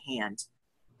by hand.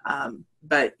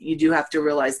 But you do have to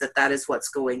realize that that is what's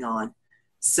going on.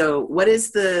 So what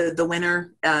is the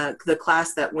winner, the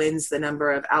class that wins the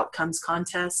number of outcomes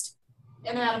contest?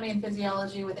 Anatomy and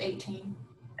Physiology with 18.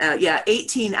 Yeah,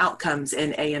 18 outcomes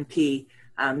in A&P.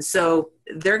 So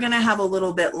they're going to have a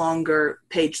little bit longer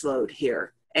page load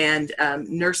here. And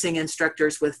nursing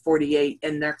instructors with 48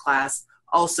 in their class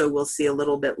also will see a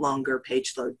little bit longer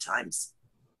page load times.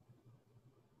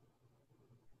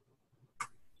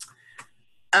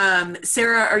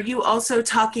 Sarah, are you also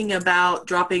talking about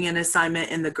dropping an assignment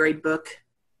in the grade book?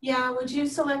 Yeah, would you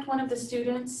select one of the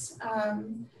students?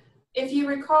 If you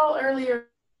recall earlier,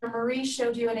 Marie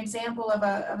showed you an example of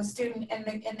a student, and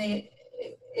in the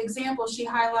example she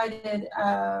highlighted,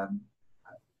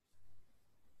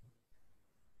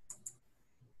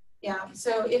 yeah,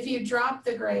 so if you drop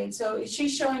the grade, so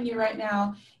she's showing you right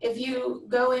now, if you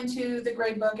go into the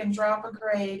grade book and drop a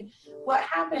grade, what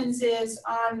happens is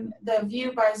on the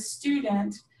view by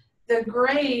student, the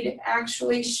grade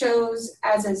actually shows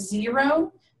as a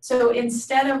 0. So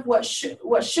instead of what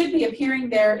should be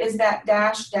appearing there is that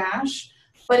dash dash,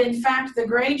 but in fact the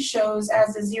grade shows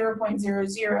as a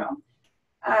 0.00.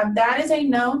 That is a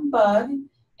known bug,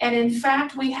 and in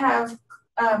fact we have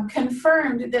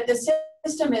confirmed that the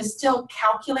system is still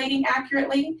calculating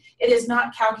accurately. It is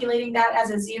not calculating that as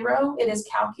a 0. It is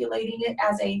calculating it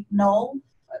as a null.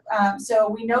 So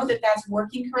we know that that's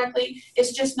working correctly.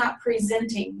 It's just not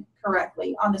presenting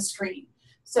correctly on the screen.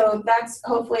 So that's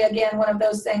hopefully, again, one of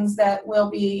those things that will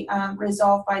be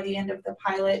resolved by the end of the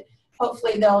pilot.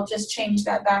 Hopefully they'll just change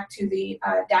that back to the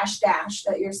dash dash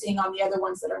that you're seeing on the other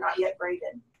ones that are not yet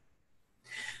graded.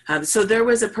 So there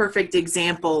was a perfect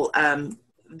example.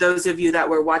 Those of you that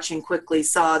were watching quickly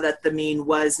saw that the mean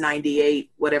was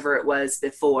 98, whatever it was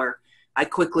before. I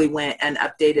quickly went and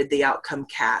updated the outcome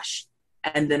cache,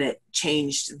 and then it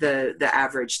changed the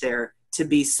average there to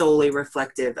be solely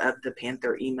reflective of the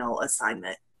Panther email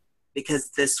assignment,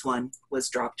 because this one was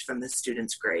dropped from the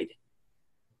student's grade.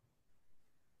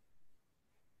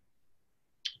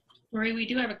 Marie, we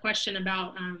do have a question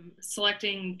about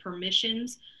selecting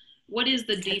permissions. What is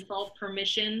the default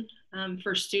permission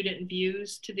for student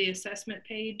views to the assessment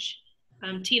page?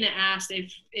 Tina asked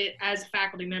if, as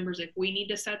faculty members, if we need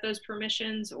to set those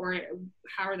permissions, or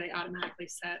how are they automatically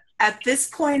set? At this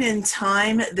point in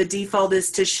time, the default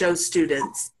is to show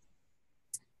students.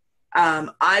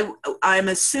 I'm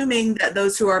assuming that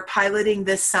those who are piloting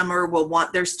this summer will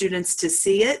want their students to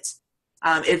see it.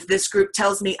 If this group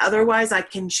tells me otherwise, I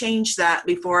can change that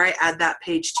before I add that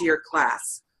page to your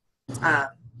class.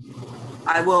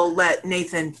 I will let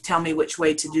Nathan tell me which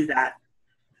way to do that.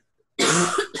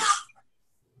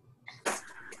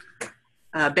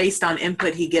 Based on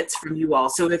input he gets from you all.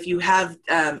 So if you have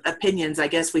opinions, I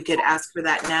guess we could ask for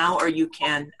that now, or you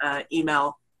can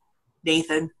email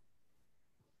Nathan.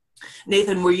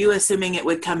 Nathan, were you assuming it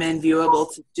would come in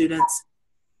viewable to students?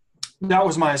 That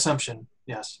was my assumption,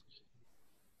 yes.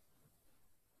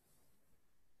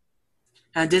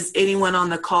 Does anyone on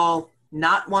the call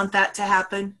not want that to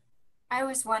happen? I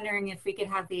was wondering if we could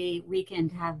have the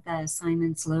weekend have the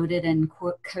assignments loaded and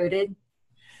coded.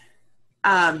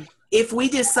 If we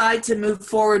decide to move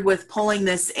forward with pulling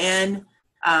this in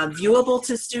viewable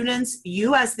to students,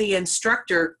 you as the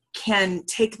instructor can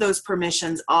take those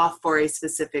permissions off for a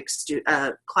specific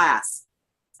class.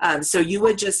 So you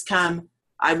would just come,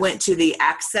 I went to the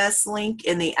access link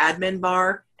in the admin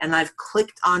bar and I've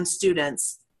clicked on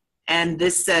students, and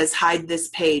this says hide this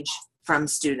page from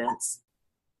students.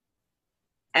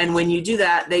 And when you do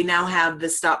that, they now have the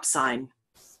stop sign.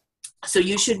 So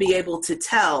you should be able to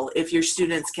tell if your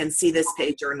students can see this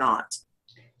page or not.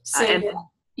 So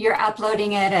you're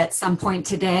uploading it at some point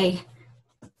today?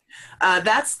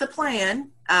 That's the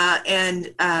plan.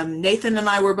 and Nathan and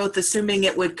I were both assuming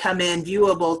it would come in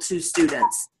viewable to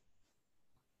students.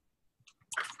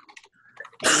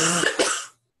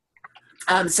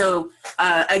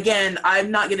 Again,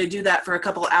 I'm not going to do that for a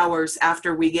couple hours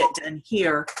after we get done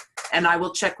here, and I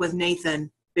will check with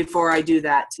Nathan before I do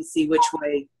that to see which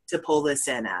way to pull this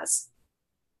in as.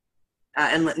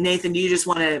 And Nathan, do you just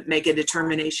want to make a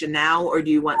determination now, or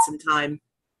do you want some time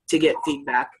to get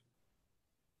feedback?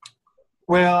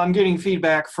 Well, I'm getting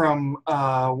feedback from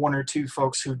one or two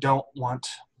folks who don't want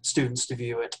students to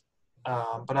view it,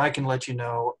 but I can let you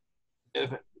know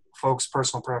if folks'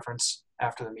 personal preference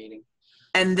after the meeting.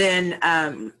 And then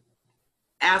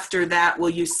after that, will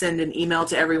you send an email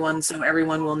to everyone so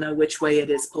everyone will know which way it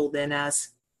is pulled in as?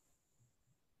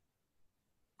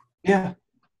 Yeah.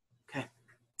 Okay.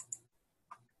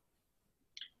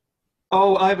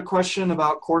 Oh, I have a question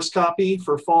about course copy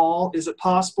for fall. Is it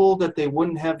possible that they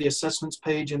wouldn't have the assessments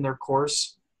page in their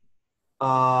course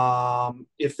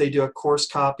if they do a course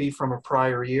copy from a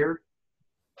prior year?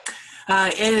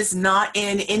 It is not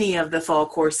in any of the fall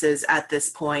courses at this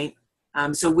point.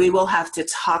 So we will have to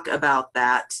talk about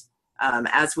that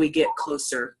as we get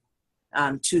closer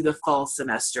to the fall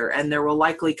semester. And there will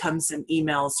likely come some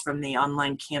emails from the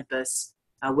online campus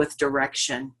with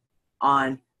direction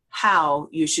on how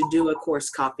you should do a course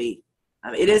copy.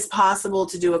 It is possible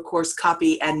to do a course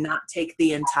copy and not take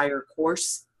the entire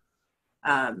course.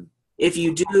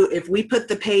 If we put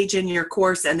the page in your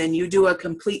course and then you do a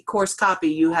complete course copy,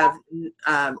 you have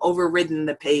overridden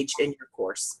the page in your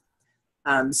course.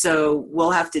 So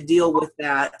we'll have to deal with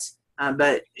that.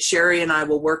 But Sherry and I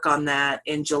will work on that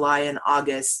in July and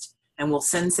August, and we'll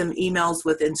send some emails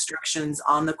with instructions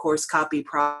on the course copy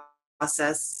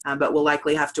process, but we'll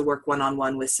likely have to work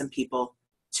one-on-one with some people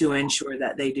to ensure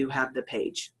that they do have the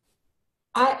page.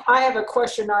 I have a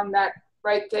question on that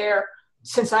right there,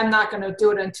 since I'm not going to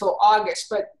do it until August,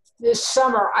 but this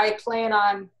summer I plan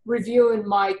on reviewing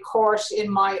my course in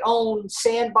my own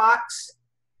sandbox.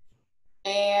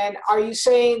 And are you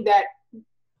saying that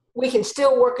we can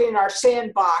still work in our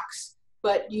sandbox,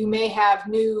 but you may have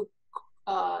new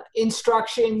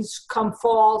instructions come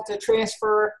fall to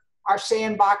transfer our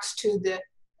sandbox to the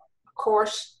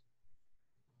course?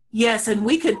 Yes, and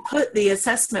we could put the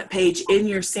assessment page in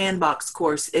your sandbox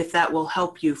course if that will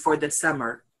help you for the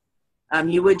summer.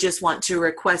 You would just want to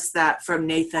request that from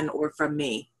Nathan or from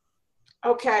me.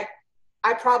 Okay,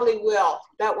 I probably will.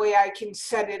 That way I can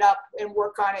set it up and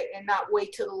work on it and not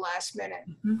wait till the last minute.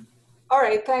 Mm-hmm. All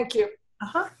right, thank you.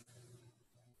 Uh-huh.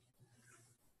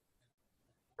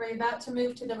 Are you about to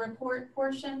move to the report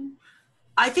portion?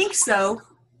 I think so.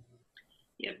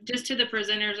 Yeah, just to the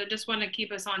presenters, I just want to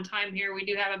keep us on time here. We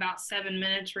do have about 7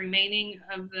 minutes remaining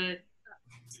of the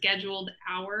scheduled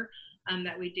hour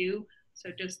that we do. So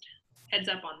just heads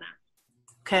up on that.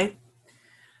 Okay.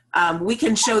 We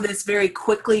can show this very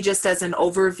quickly just as an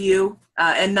overview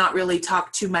and not really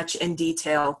talk too much in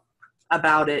detail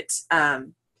about it.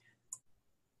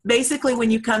 Basically,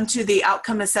 when you come to the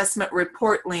outcome assessment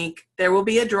report link, there will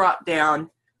be a drop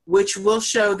down which will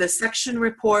show the section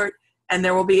report, and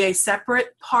there will be a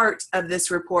separate part of this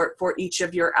report for each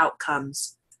of your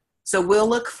outcomes. So we'll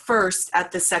look first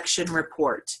at the section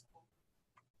report.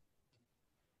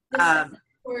 The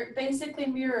report basically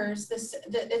mirrors this.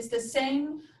 It's the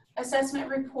same assessment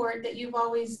report that you've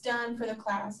always done for the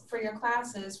class, for your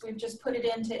classes. We've just put it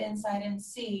into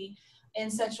InsideNC in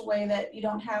such a way that you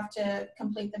don't have to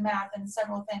complete the math, and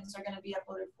several things are going to be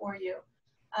uploaded for you.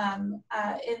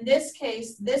 In this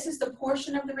case, this is the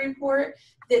portion of the report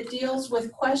that deals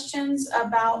with questions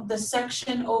about the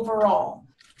section overall.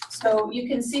 So you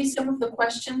can see some of the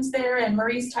questions there, and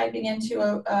Marie's typing into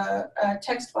a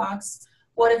text box.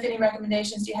 What, if any,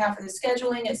 recommendations do you have for the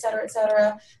scheduling, et cetera, et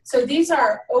cetera. So these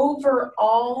are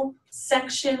overall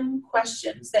section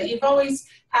questions that you've always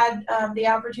had the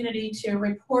opportunity to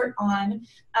report on.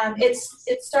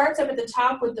 It starts up at the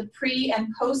top with the pre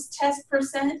and post test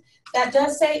percent. That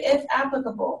does say if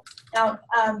applicable. Now,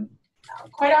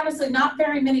 quite honestly, not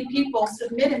very many people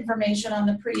submit information on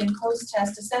the pre and post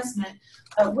test assessment,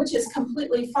 which is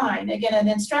completely fine. Again, an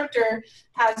instructor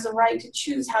has the right to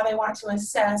choose how they want to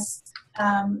assess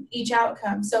each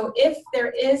outcome. So if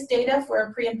there is data for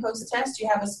a pre and post test, you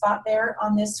have a spot there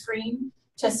on this screen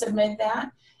to submit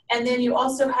that. And then you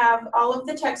also have all of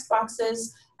the text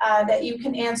boxes that you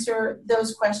can answer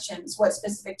those questions. What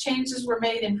specific changes were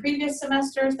made in previous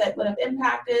semesters that would have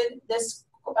impacted this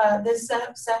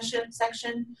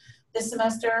section this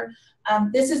semester.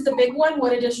 This is the big one.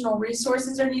 What additional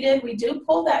resources are needed? We do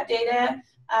pull that data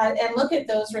and look at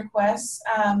those requests.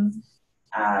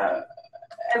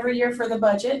 every year for the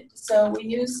budget. So we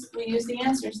use the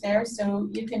answers there, so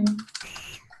you can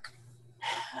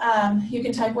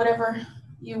type whatever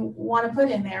you want to put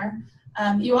in there.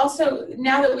 You also,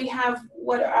 now that we have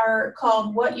what are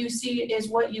called what you see is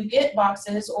what you get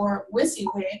boxes, or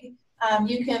WYSIWYG,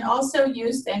 you can also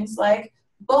use things like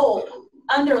bold,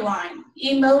 underline,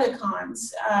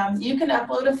 emoticons. You can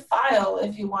upload a file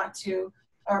if you want to,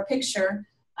 or a picture.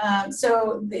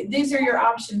 So these are your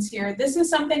options here. This is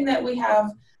something that we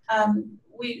have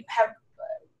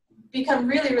become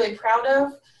really, really proud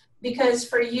of, because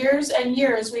for years and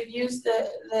years we've used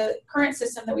the current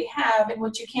system that we have, in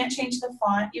which you can't change the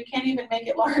font. You can't even make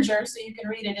it larger so you can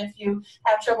read it if you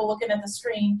have trouble looking at the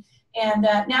screen. And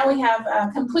now we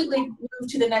have completely moved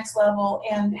to the next level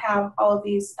and have all of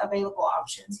these available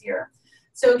options here.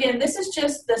 So again, this is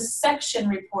just the section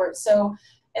report. So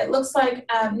it looks like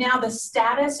now the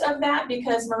status of that,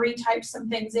 because Marie typed some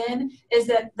things in, is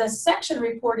that the section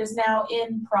report is now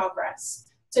in progress.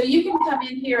 So you can come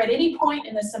in here at any point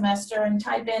in the semester and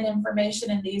type in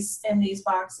information in these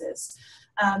boxes.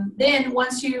 Then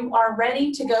once you are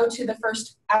ready to go to the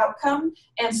first outcome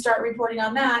and start reporting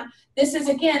on that, this is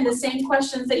again the same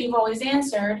questions that you've always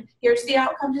answered. Here's the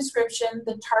outcome description,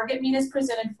 the target mean is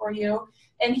presented for you,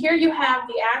 and here you have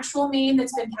the actual mean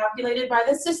that's been calculated by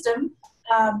the system,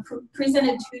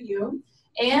 presented to you,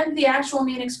 and the actual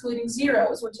mean excluding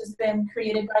zeros, which has been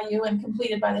created by you and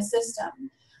completed by the system.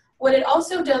 What it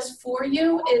also does for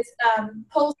you is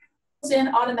pulls in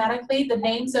automatically the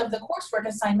names of the coursework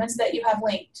assignments that you have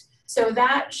linked. So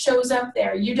that shows up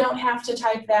there. You don't have to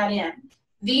type that in.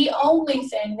 The only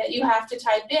thing that you have to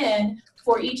type in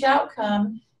for each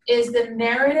outcome is the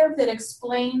narrative that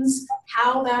explains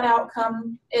how that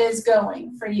outcome is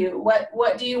going for you.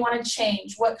 What do you want to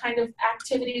change? What kind of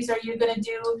activities are you going to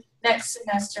do next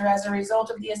semester as a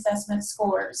result of the assessment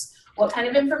scores? What kind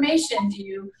of information do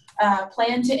you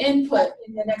plan to input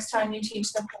in the next time you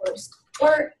teach the course?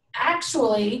 Or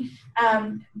actually,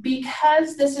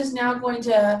 because this is now going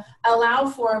to allow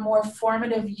for a more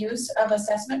formative use of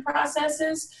assessment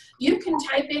processes, you can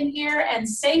type in here and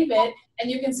save it, and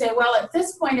you can say, well, at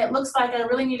this point it looks like I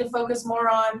really need to focus more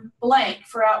on blank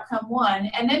for outcome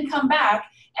 1, and then come back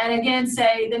and again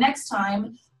say the next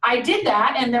time I did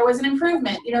that and there was an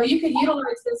improvement. You know, you could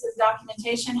utilize this as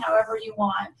documentation however you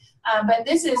want, but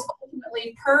this is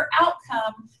ultimately per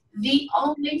outcome the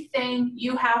only thing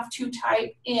you have to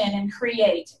type in and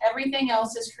create. Everything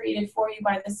else is created for you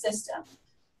by the system.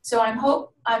 So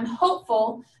I'm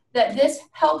hopeful that this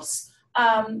helps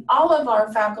all of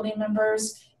our faculty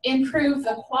members improve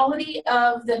the quality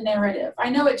of the narrative. I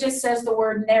know it just says the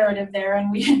word narrative there,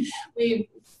 and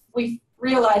we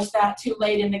realized that too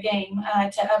late in the game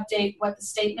to update what the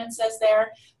statement says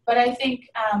there. But I think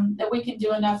that we can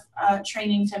do enough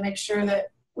training to make sure that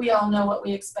we all know what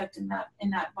we expect in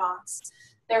that box.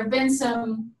 There have been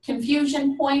some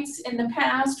confusion points in the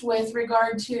past with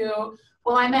regard to,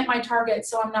 well, I met my target,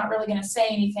 so I'm not really going to say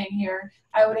anything here.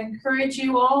 I would encourage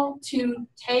you all to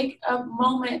take a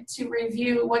moment to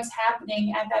review what's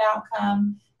happening at that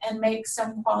outcome and make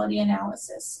some quality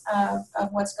analysis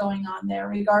of what's going on there,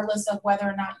 regardless of whether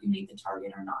or not you meet the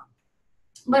target or not.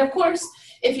 But of course,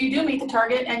 if you do meet the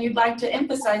target and you'd like to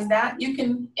emphasize that, you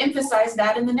can emphasize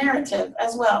that in the narrative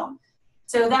as well.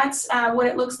 So that's what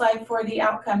it looks like for the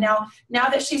outcome. Now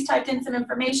that she's typed in some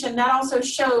information, that also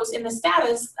shows in the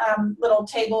status little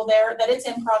table there that it's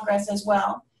in progress as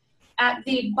well. At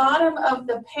the bottom of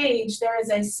the page, there is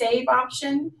a save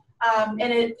option, and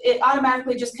it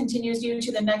automatically just continues you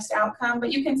to the next outcome,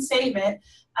 but you can save it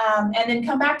and then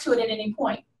come back to it at any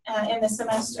point in the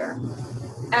semester.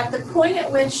 At the point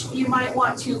at which you might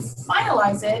want to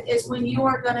finalize it is when you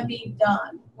are going to be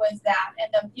done with that.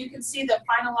 And you can see the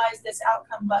finalize this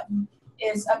outcome button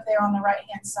is up there on the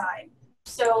right-hand side.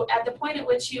 So at the point at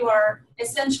which you are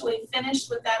essentially finished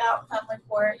with that outcome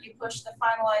report, you push the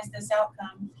finalize this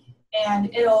outcome,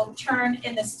 and it'll turn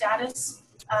in the status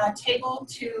table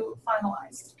to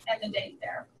finalized and the date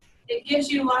there. It gives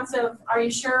you lots of are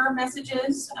you sure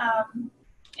messages,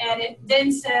 and it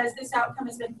then says this outcome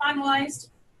has been finalized.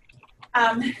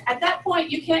 At that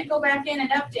point, you can't go back in and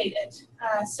update it.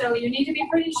 So you need to be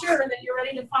pretty sure that you're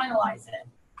ready to finalize it.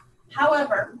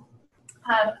 However,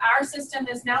 our system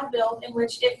is now built in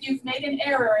which if you've made an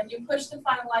error and you push the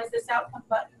finalize this outcome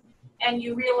button and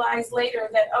you realize later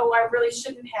that, oh, I really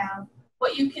shouldn't have,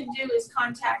 what you can do is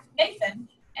contact Nathan,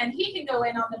 and he can go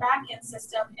in on the back end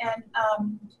system and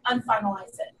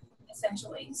unfinalize it,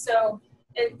 essentially. So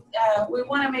we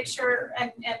want to make sure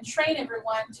and train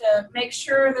everyone to make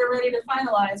sure they're ready to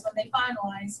finalize when they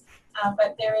finalize,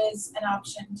 but there is an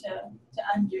option to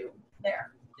undo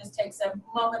there. It just takes a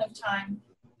moment of time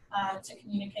to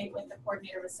communicate with the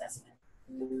coordinator of assessment.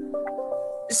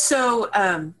 So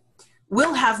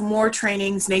we'll have more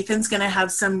trainings. Nathan's going to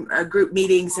have some group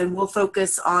meetings, and we'll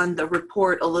focus on the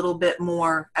report a little bit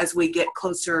more as we get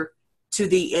closer to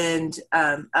the end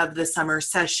of the summer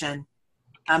session.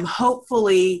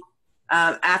 Hopefully,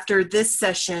 after this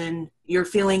session, you're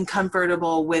feeling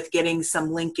comfortable with getting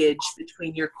some linkage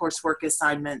between your coursework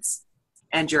assignments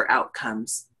and your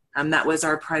outcomes. That was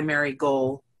our primary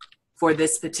goal for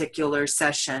this particular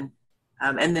session,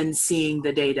 and then seeing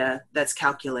the data that's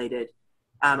calculated.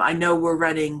 I know we're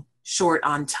running short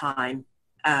on time.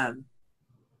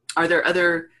 Are there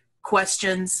other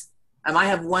questions? I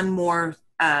have one more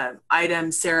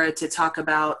item, Sarah, to talk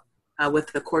about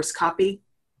with the course copy.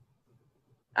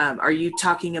 Are you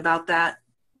talking about that?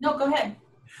 No, go ahead.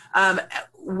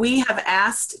 We have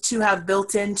asked to have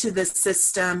built into the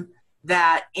system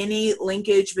that any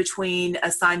linkage between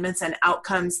assignments and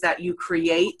outcomes that you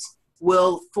create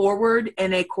will forward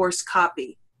in a course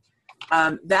copy.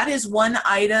 That is one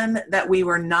item that we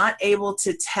were not able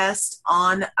to test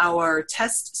on our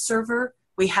test server.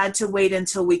 We had to wait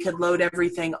until we could load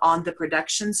everything on the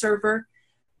production server.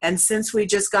 And since we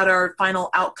just got our final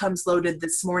outcomes loaded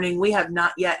this morning, we have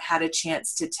not yet had a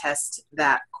chance to test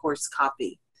that course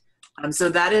copy. So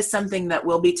that is something that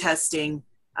we'll be testing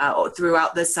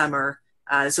throughout the summer.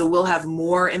 So we'll have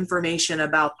more information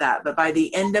about that. But by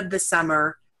the end of the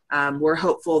summer, we're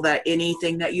hopeful that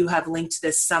anything that you have linked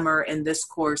this summer in this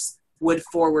course would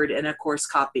forward in a course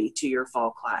copy to your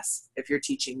fall class if you're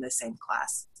teaching the same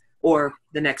class, or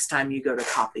the next time you go to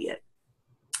copy it.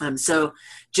 So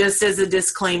just as a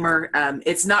disclaimer,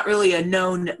 it's not really a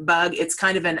known bug. It's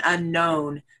kind of an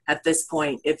unknown at this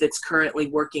point if it's currently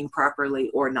working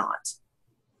properly or not.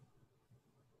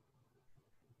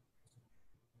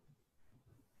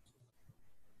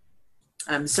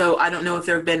 So I don't know if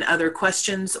there have been other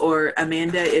questions, or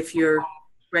Amanda, if you're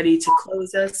ready to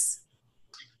close us.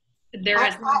 There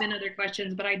has not been other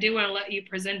questions, but I do want to let you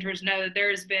presenters know that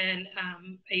there's been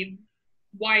a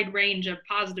wide range of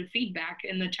positive feedback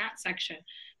in the chat section.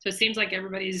 So it seems like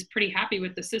everybody's pretty happy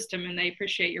with the system and they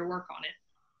appreciate your work on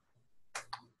it.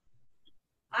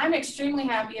 I'm extremely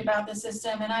happy about the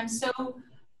system, and I'm so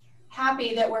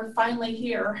happy that we're finally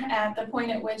here at the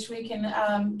point at which we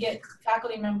can get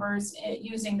faculty members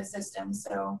using the system.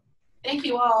 So thank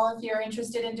you all. If you're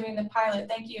interested in doing the pilot,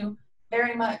 thank you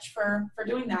very much for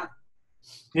doing that.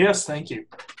 Yes, thank you.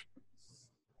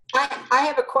 I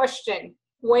have a question.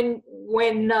 When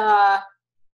now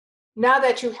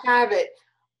that you have it,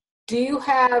 do you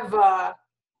have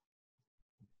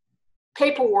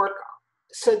paperwork,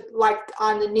 so like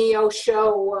on the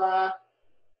Neosho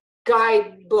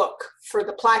guidebook for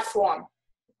the platform?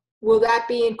 Will that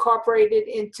be incorporated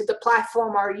into the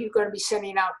platform, or are you going to be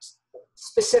sending out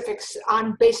specifics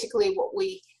on basically what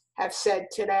we have said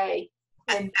today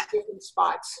in different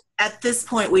spots? At this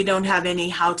point, we don't have any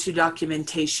how-to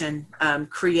documentation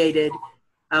created.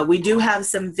 We do have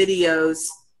some videos.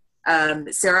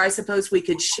 Sarah, I suppose we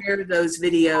could share those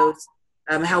videos.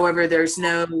 However, there's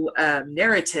no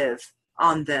narrative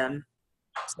on them.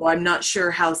 So I'm not sure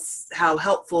how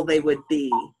helpful they would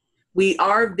be. We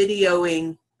are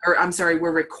videoing, or I'm sorry,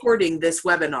 we're recording this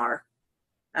webinar.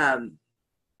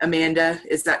 Amanda,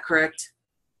 is that correct?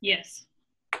 Yes.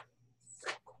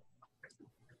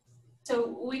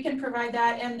 So we can provide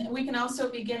that, and we can also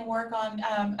begin work on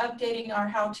updating our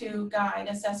how-to guide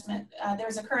assessment.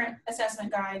 There's a current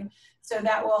assessment guide, so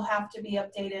that will have to be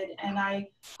updated, and I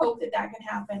hope that that can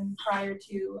happen prior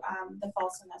to the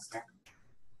fall semester.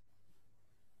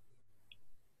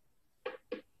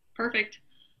 Perfect.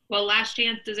 Well, last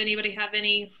chance, does anybody have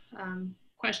any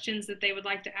questions that they would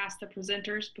like to ask the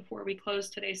presenters before we close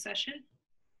today's session?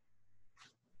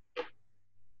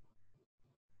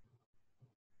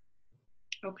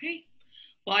 Okay.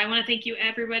 Well, I want to thank you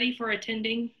everybody for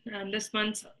attending this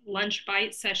month's Lunch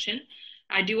Bytes session.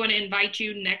 I do want to invite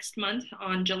you next month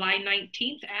on July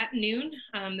 19th at noon,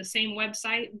 the same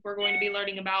website. We're going to be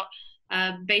learning about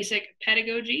basic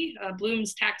pedagogy,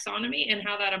 Bloom's taxonomy, and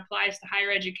how that applies to higher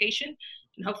education.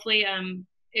 And hopefully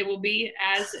it will be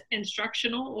as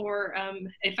instructional or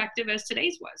effective as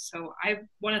today's was. So I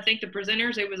want to thank the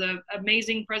presenters. It was an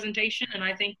amazing presentation, and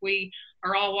I think we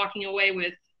are all walking away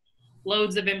with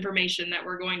loads of information that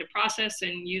we're going to process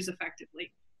and use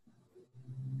effectively.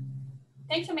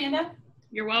 Thanks, Amanda.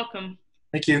 You're welcome.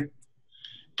 Thank you.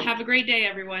 Have a great day,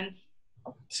 everyone.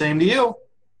 Same to you.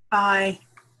 Bye.